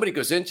when somebody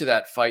goes into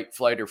that fight,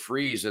 flight, or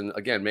freeze, and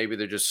again, maybe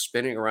they're just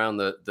spinning around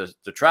the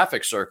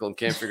traffic circle and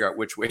can't figure out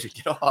which way to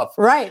get off.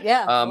 Right.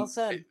 Yeah. Well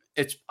said.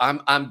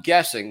 I'm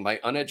guessing, my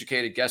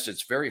uneducated guess,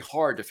 it's very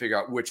hard to figure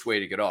out which way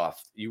to get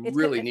off. You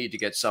really need to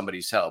get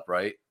somebody's help,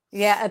 right?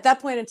 Yeah. At that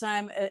point in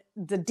time,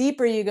 the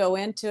deeper you go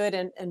into it,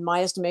 and in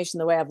my estimation,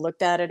 the way I've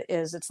looked at it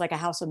is it's like a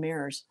house of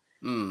mirrors.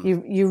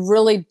 You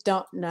really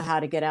don't know how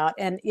to get out.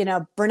 And,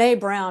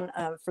 Brene Brown,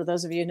 for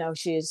those of you who know,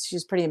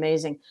 she's pretty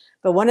amazing.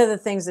 But one of the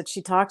things that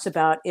she talks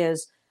about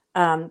is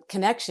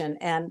connection.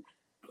 And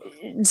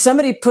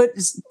somebody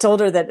told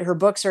her that her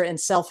books are in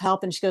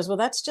self-help. And she goes, well,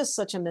 that's just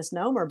such a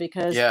misnomer,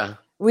 because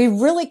we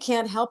really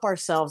can't help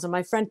ourselves. And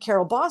my friend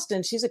Carol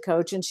Boston, she's a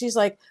coach, and she's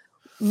like,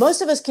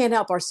 most of us can't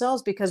help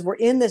ourselves because we're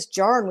in this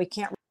jar and we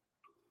can't.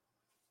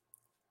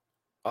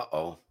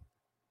 Uh-oh.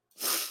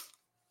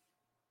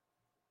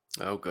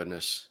 Oh,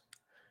 goodness.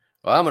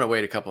 Well, I'm going to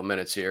wait a couple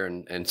minutes here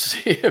and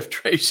see if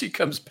Tracy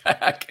comes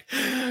back.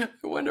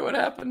 wonder what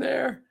happened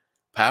there.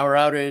 Power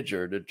outage,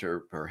 or did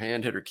her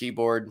hand hit her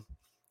keyboard?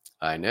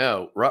 I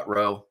know.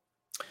 Ruh-roh.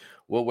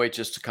 We'll wait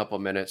just a couple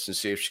minutes and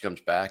see if she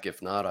comes back.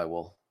 If not, I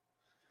will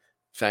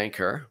thank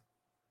her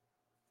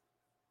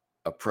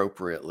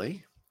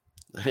appropriately.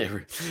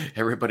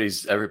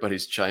 Everybody's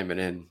chiming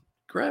in.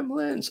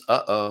 Gremlins.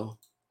 Uh-oh.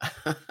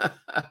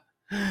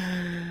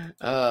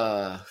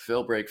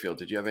 Phil Brakefield,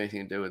 did you have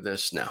anything to do with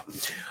this? No.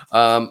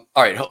 All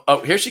right.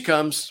 Oh, here she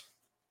comes.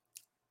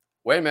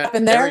 Wait a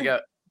minute. There we go.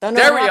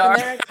 There we are.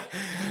 There.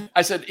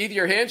 I said either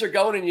your hands are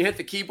going and you hit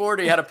the keyboard,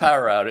 or you had a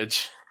power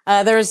outage.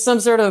 There was some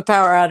sort of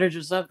power outage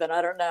or something.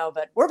 I don't know,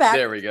 but we're back.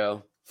 There we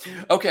go.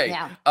 Okay.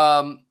 Yeah.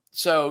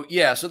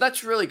 So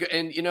that's really good.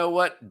 And you know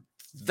what?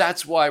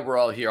 That's why we're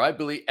all here. I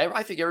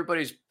think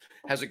everybody's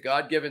has a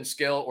God-given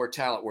skill or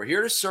talent. We're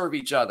here to serve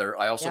each other.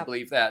 I also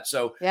believe that.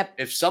 So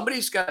if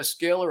somebody's got a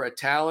skill or a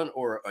talent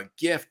or a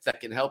gift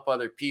that can help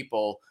other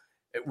people,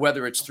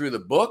 whether it's through the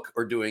book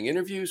or doing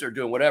interviews or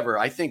doing whatever,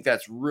 I think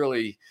that's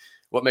really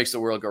what makes the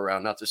world go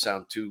round. Not to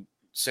sound too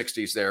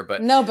 60s there,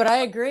 but no, but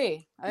I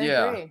agree. I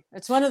agree.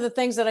 It's one of the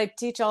things that I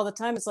teach all the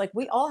time. It's like,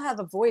 we all have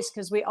a voice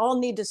because we all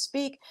need to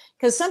speak,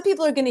 because some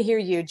people are going to hear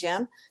you,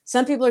 Jim.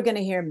 Some people are going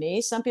to hear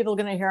me. Some people are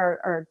going to hear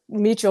our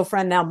mutual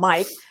friend now,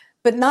 Mike,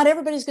 but not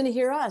everybody's going to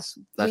hear us.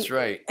 That's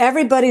right.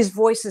 Everybody's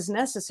voice is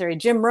necessary.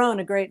 Jim Rohn,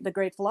 the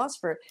great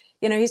philosopher,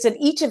 he said,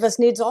 each of us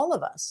needs all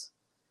of us.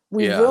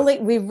 We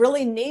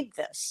really need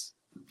this.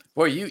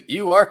 Boy,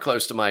 you are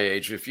close to my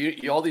age. If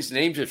you all these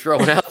names you're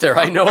throwing out there,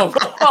 I know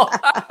them all.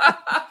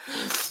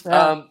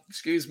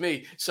 Excuse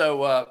me.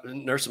 So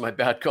nursing my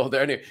bad cold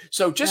there. Anyway,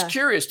 so just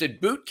curious,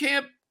 did boot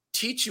camp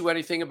teach you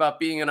anything about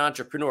being an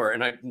entrepreneur?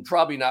 And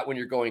probably not when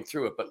you're going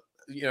through it, but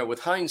with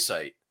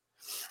hindsight.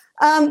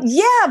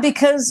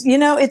 Because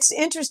it's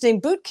interesting.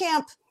 Boot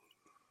camp.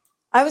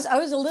 I was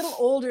a little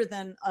older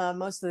than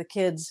most of the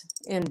kids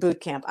in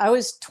boot camp. I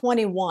was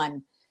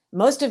 21.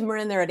 Most of them were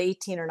in there at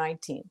 18 or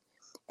 19,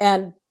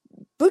 and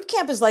boot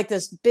camp is like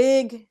this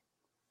big,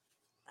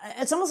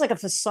 it's almost like a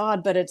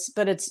facade, but it's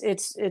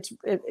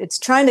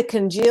trying to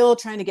congeal,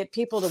 trying to get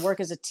people to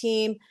work as a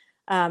team,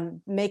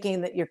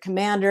 making that your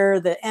commander,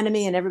 the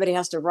enemy, and everybody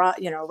has to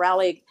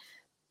rally.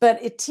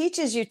 But it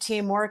teaches you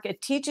teamwork. It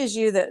teaches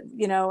you that,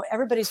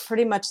 everybody's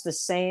pretty much the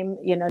same,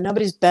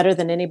 nobody's better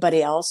than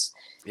anybody else.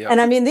 Yep. And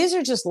I mean, these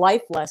are just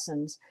life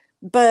lessons,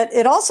 but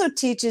it also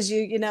teaches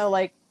you,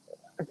 like,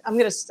 I'm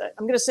going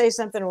to say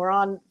something. We're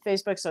on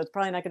Facebook, so it's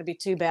probably not going to be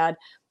too bad.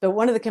 But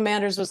one of the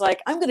commanders was like,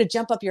 I'm going to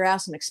jump up your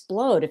ass and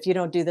explode if you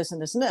don't do this and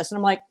this and this. And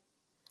I'm like,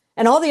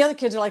 and all the other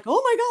kids are like,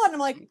 oh my God. And I'm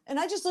like, and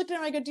I just looked at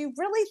him and I go, do you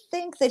really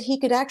think that he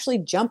could actually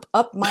jump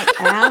up my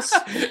ass?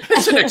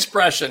 It's an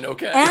expression.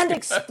 Okay. And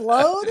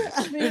explode?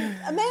 I mean,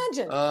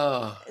 imagine.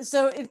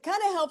 So it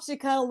kind of helps you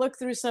kind of look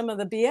through some of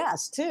the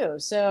BS too.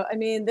 So, I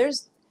mean,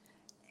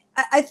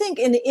 I think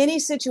in any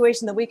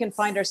situation that we can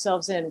find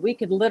ourselves in, we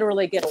could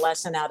literally get a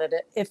lesson out of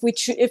it if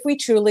we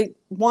truly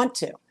want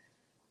to,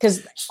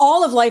 because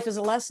all of life is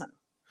a lesson.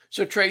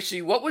 So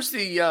Tracy, what was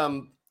the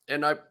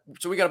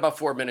so we got about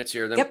 4 minutes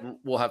here, then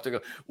we'll have to go.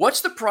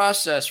 What's the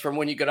process from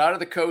when you got out of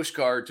the Coast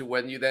Guard to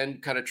when you then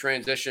kind of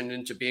transitioned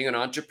into being an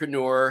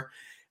entrepreneur?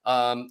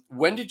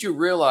 When did you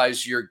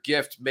realize your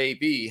gift may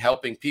be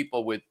helping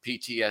people with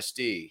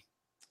PTSD?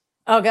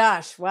 Oh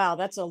gosh, wow,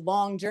 that's a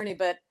long journey,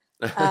 but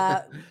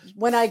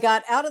when I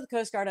got out of the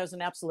Coast Guard, I was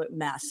an absolute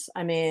mess.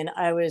 I mean,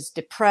 I was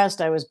depressed.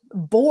 I was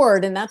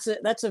bored. And that's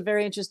a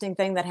very interesting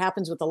thing that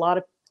happens with a lot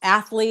of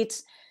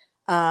athletes,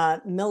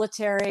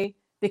 military,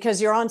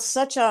 because you're on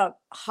such a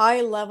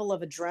high level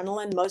of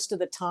adrenaline most of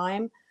the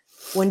time.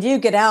 When you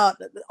get out,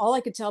 all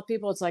I could tell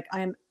people, it's like,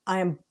 I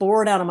am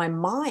bored out of my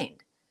mind.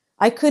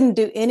 I couldn't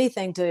do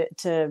anything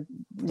to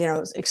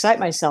excite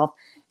myself.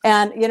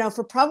 And,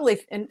 for probably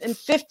in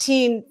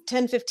 10,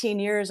 15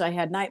 years, I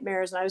had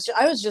nightmares, and I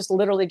was just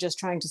literally just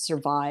trying to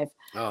survive.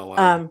 Oh,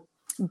 wow.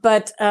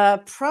 But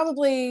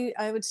probably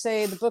I would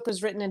say the book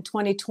was written in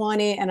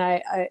 2020. And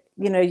I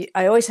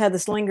always had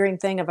this lingering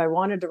thing of, I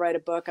wanted to write a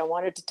book. I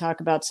wanted to talk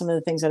about some of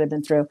the things that I've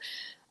been through.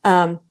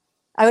 I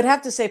would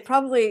have to say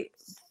probably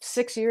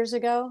 6 years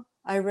ago,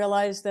 I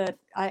realized that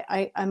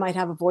I might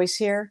have a voice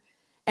here.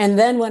 And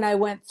then when I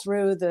went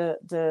through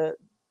the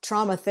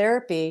trauma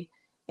therapy,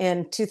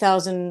 in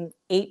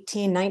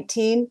 2018,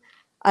 19,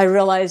 I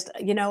realized,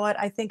 you know what,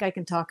 I think I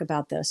can talk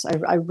about this.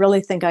 I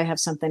really think I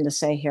have something to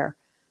say here.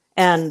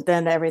 And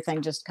then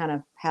everything just kind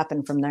of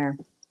happened from there.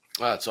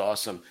 Oh, that's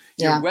awesome.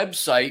 Your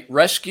website,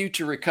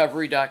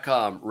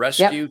 rescuetorecovery.com.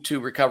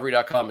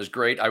 Rescuetorecovery.com is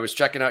great. I was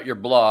checking out your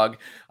blog.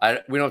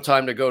 We don't have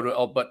time to go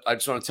to, but I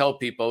just want to tell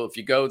people, if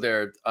you go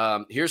there,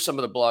 here's some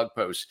of the blog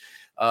posts.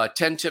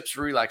 10 tips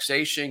for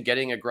relaxation,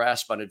 getting a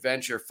grasp on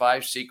adventure,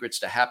 5 secrets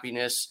to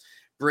happiness,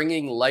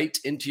 bringing light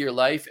into your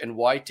life, and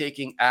why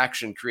taking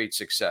action creates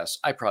success.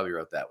 I probably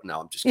wrote that one. No,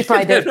 I'm just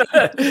kidding. You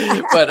probably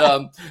did.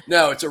 But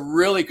no, it's a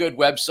really good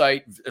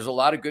website. There's a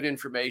lot of good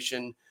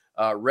information.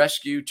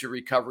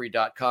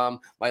 rescuetorecovery.com.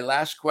 My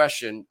last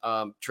question,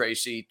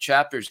 Tracy,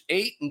 chapters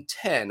 8 and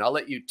 10. I'll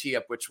let you tee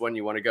up which one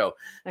you want to go.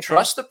 Okay.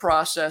 Trust the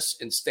process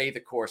and stay the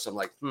course. I'm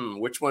like,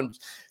 which one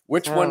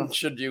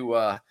should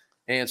you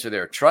answer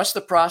there? Trust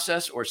the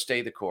process or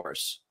stay the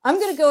course? I'm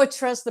going to go with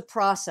trust the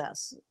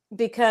process,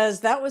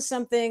 because that was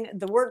something,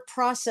 the word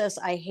process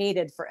I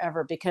hated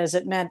forever, because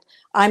it meant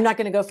I'm not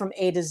going to go from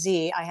A to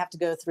Z. I have to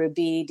go through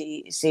B,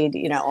 D, C,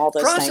 D, all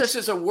those process things.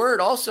 Is a word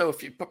also,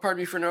 if you pardon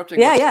me for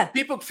interrupting. Yeah.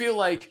 People feel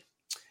like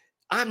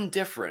I'm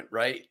different,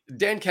 right?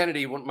 Dan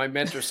Kennedy, my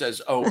mentor,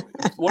 says,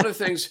 one of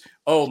the things,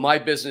 my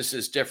business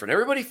is different.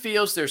 Everybody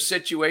feels their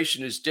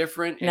situation is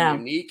different and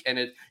unique. And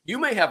you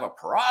may have a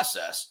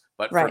process,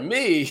 but for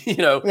me,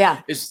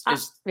 is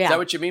that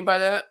what you mean by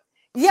that?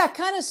 Yeah,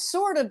 kind of,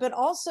 sort of, but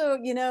also,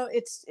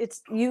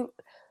 it's you,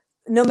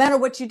 no matter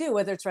what you do,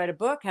 whether it's write a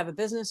book, have a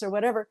business or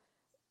whatever,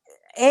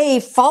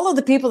 follow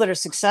the people that are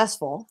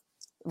successful,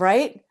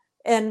 right?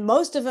 And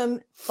most of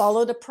them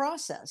follow the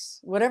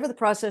process, whatever the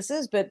process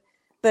is, but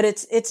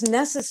it's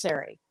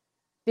necessary,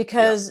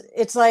 because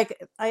it's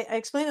like, I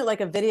explain it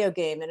like a video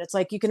game, and it's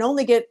like, you can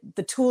only get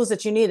the tools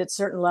that you need at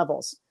certain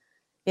levels.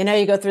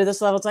 You go through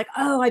this level, it's like,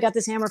 I got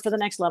this hammer for the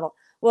next level.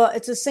 Well,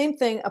 it's the same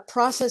thing. A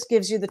process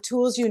gives you the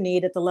tools you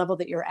need at the level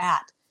that you're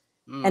at.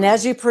 And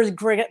as you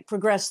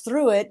progress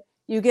through it,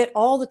 you get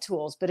all the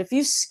tools. But if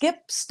you skip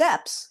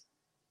steps,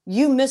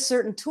 you miss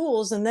certain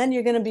tools, and then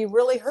you're going to be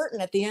really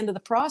hurting at the end of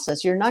the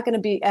process. You're not going to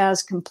be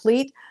as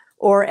complete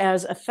or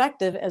as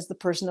effective as the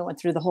person that went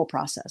through the whole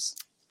process.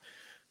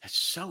 That's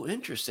so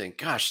interesting.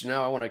 Gosh,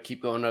 now I want to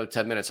keep going another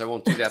 10 minutes. I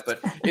won't do that, but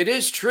it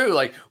is true.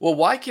 Like, well,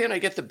 why can't I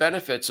get the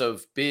benefits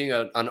of being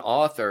an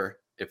author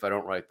if I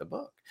don't write the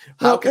book?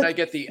 How can I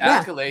get the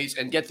accolades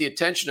and get the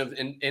attention of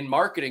in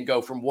marketing,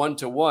 go from 1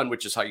 to 1,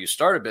 which is how you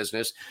start a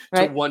business,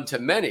 to 1 to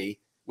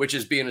many, which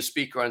is being a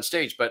speaker on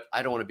stage. But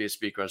I don't want to be a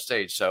speaker on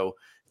stage. So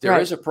there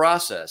is a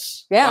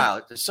process. Yeah.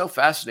 Wow. It's so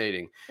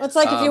fascinating. Well, it's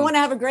like, if you want to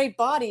have a great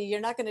body,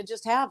 you're not going to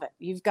just have it.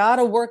 You've got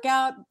to work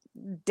out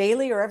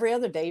daily or every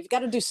other day. You've got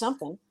to do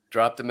something.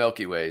 Drop the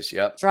Milky Ways.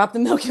 Yep. Drop the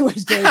Milky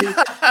Ways, baby.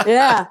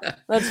 Yeah,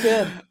 that's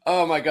good.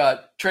 Oh my God.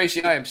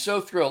 Tracy, I am so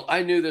thrilled.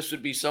 I knew this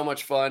would be so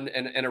much fun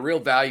and a real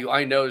value.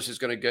 I know this is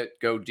going to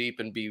go deep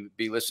and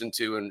be listened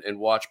to and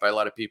watched by a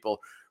lot of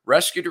people.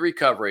 Rescue to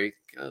Recovery.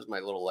 That's my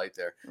little light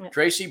there. Yeah.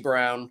 Tracy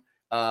Brown.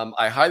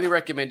 I highly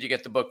recommend you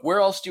get the book.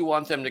 Where else do you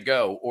want them to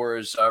go? Or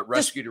is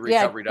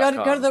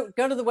rescuetorecovery.com?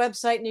 Go to the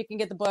website and you can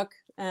get the book.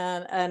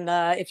 And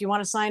if you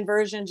want a signed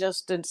version,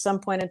 just at some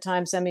point in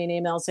time, send me an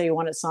email, say you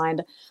want it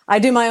signed. I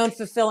do my own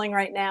fulfilling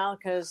right now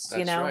because,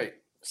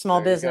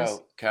 small business.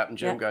 Captain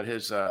Jim got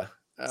his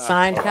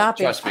signed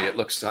copy. Trust me, it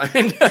looks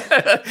signed.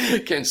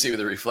 Can't see with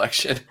the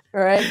reflection.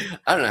 Right.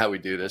 I don't know how we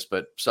do this,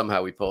 but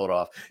somehow we pull it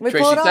off.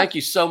 Tracy, thank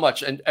you so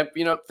much. And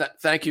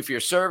thank you for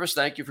your service.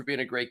 Thank you for being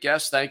a great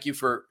guest. Thank you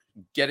for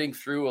getting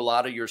through a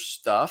lot of your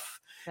stuff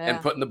and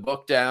putting the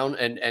book down.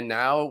 And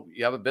now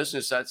you have a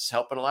business that's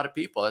helping a lot of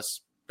people. That's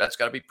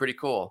got to be pretty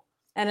cool.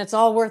 And it's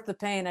all worth the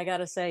pain. I got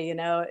to say,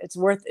 it's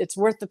worth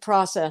the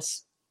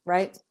process,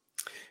 right?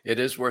 It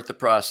is worth the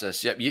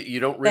process. Yep. You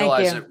don't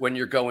realize it when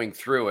you're going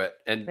through it,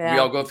 and we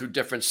all go through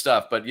different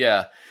stuff, but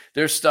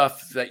there's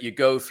stuff that you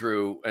go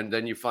through and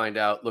then you find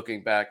out,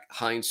 looking back,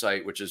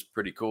 hindsight, which is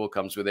pretty cool,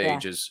 comes with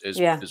age, is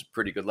a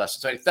pretty good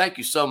lesson. So thank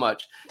you so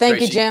much. Thank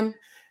Tracy. you, Jim.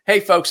 Hey,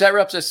 folks, that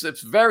wraps us.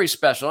 It's very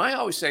special. I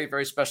always say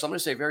very special. I'm going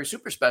to say very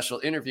super special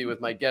interview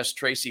with my guest,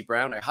 Tracy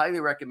Brown. I highly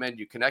recommend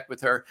you connect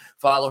with her,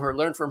 follow her,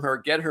 learn from her,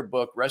 get her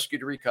book, Rescue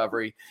to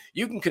Recovery.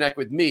 You can connect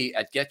with me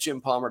at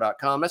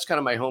getjimpalmer.com. That's kind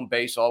of my home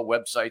base, all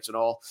websites and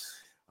all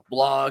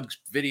blogs,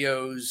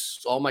 videos,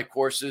 all my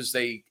courses,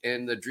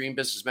 and the Dream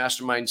Business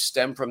Mastermind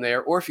stem from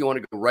there. Or if you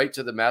want to go right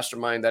to the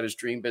mastermind, that is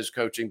Dream Biz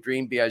Coaching,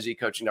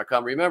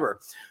 dreambizcoaching.com. Remember,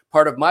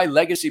 part of my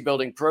legacy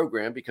building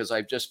program, because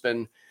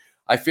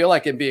I feel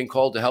like I'm being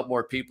called to help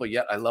more people,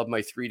 yet I love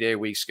my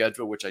 3-day-a-week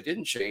schedule, which I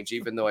didn't change,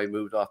 even though I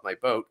moved off my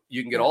boat.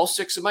 You can get all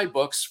 6 of my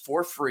books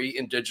for free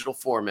in digital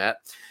format.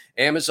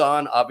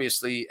 Amazon,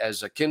 obviously,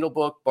 as a Kindle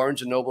book,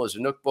 Barnes & Noble as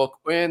a Nook book,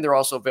 and they're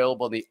also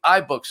available in the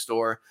iBook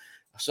store.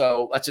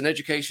 So that's an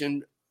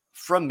education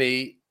from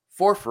me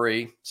for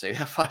free. Say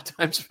that 5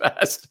 times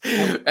fast.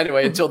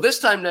 Anyway, until this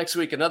time next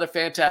week, another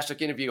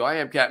fantastic interview. I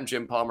am Captain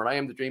Jim Palmer, and I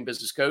am the Dream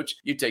Business Coach.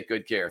 You take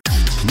good care.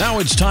 Now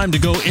it's time to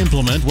go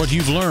implement what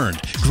you've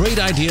learned. Great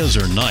ideas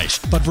are nice,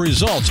 but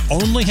results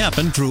only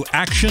happen through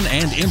action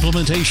and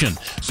implementation.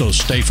 So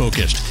stay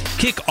focused.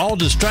 Kick all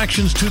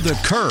distractions to the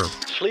curb.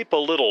 Sleep a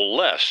little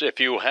less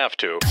if you have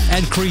to.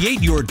 And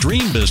create your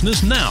dream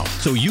business now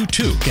so you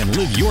too can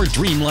live your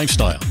dream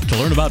lifestyle. To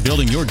learn about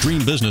building your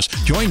dream business,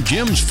 join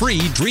Jim's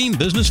free Dream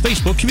Business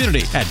Facebook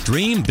community at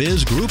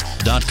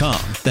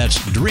dreambizgroup.com. That's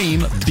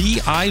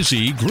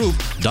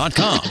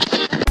dreambizgroup.com.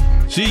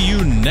 See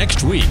you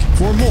next week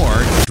for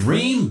more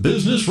Dream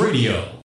Business Radio.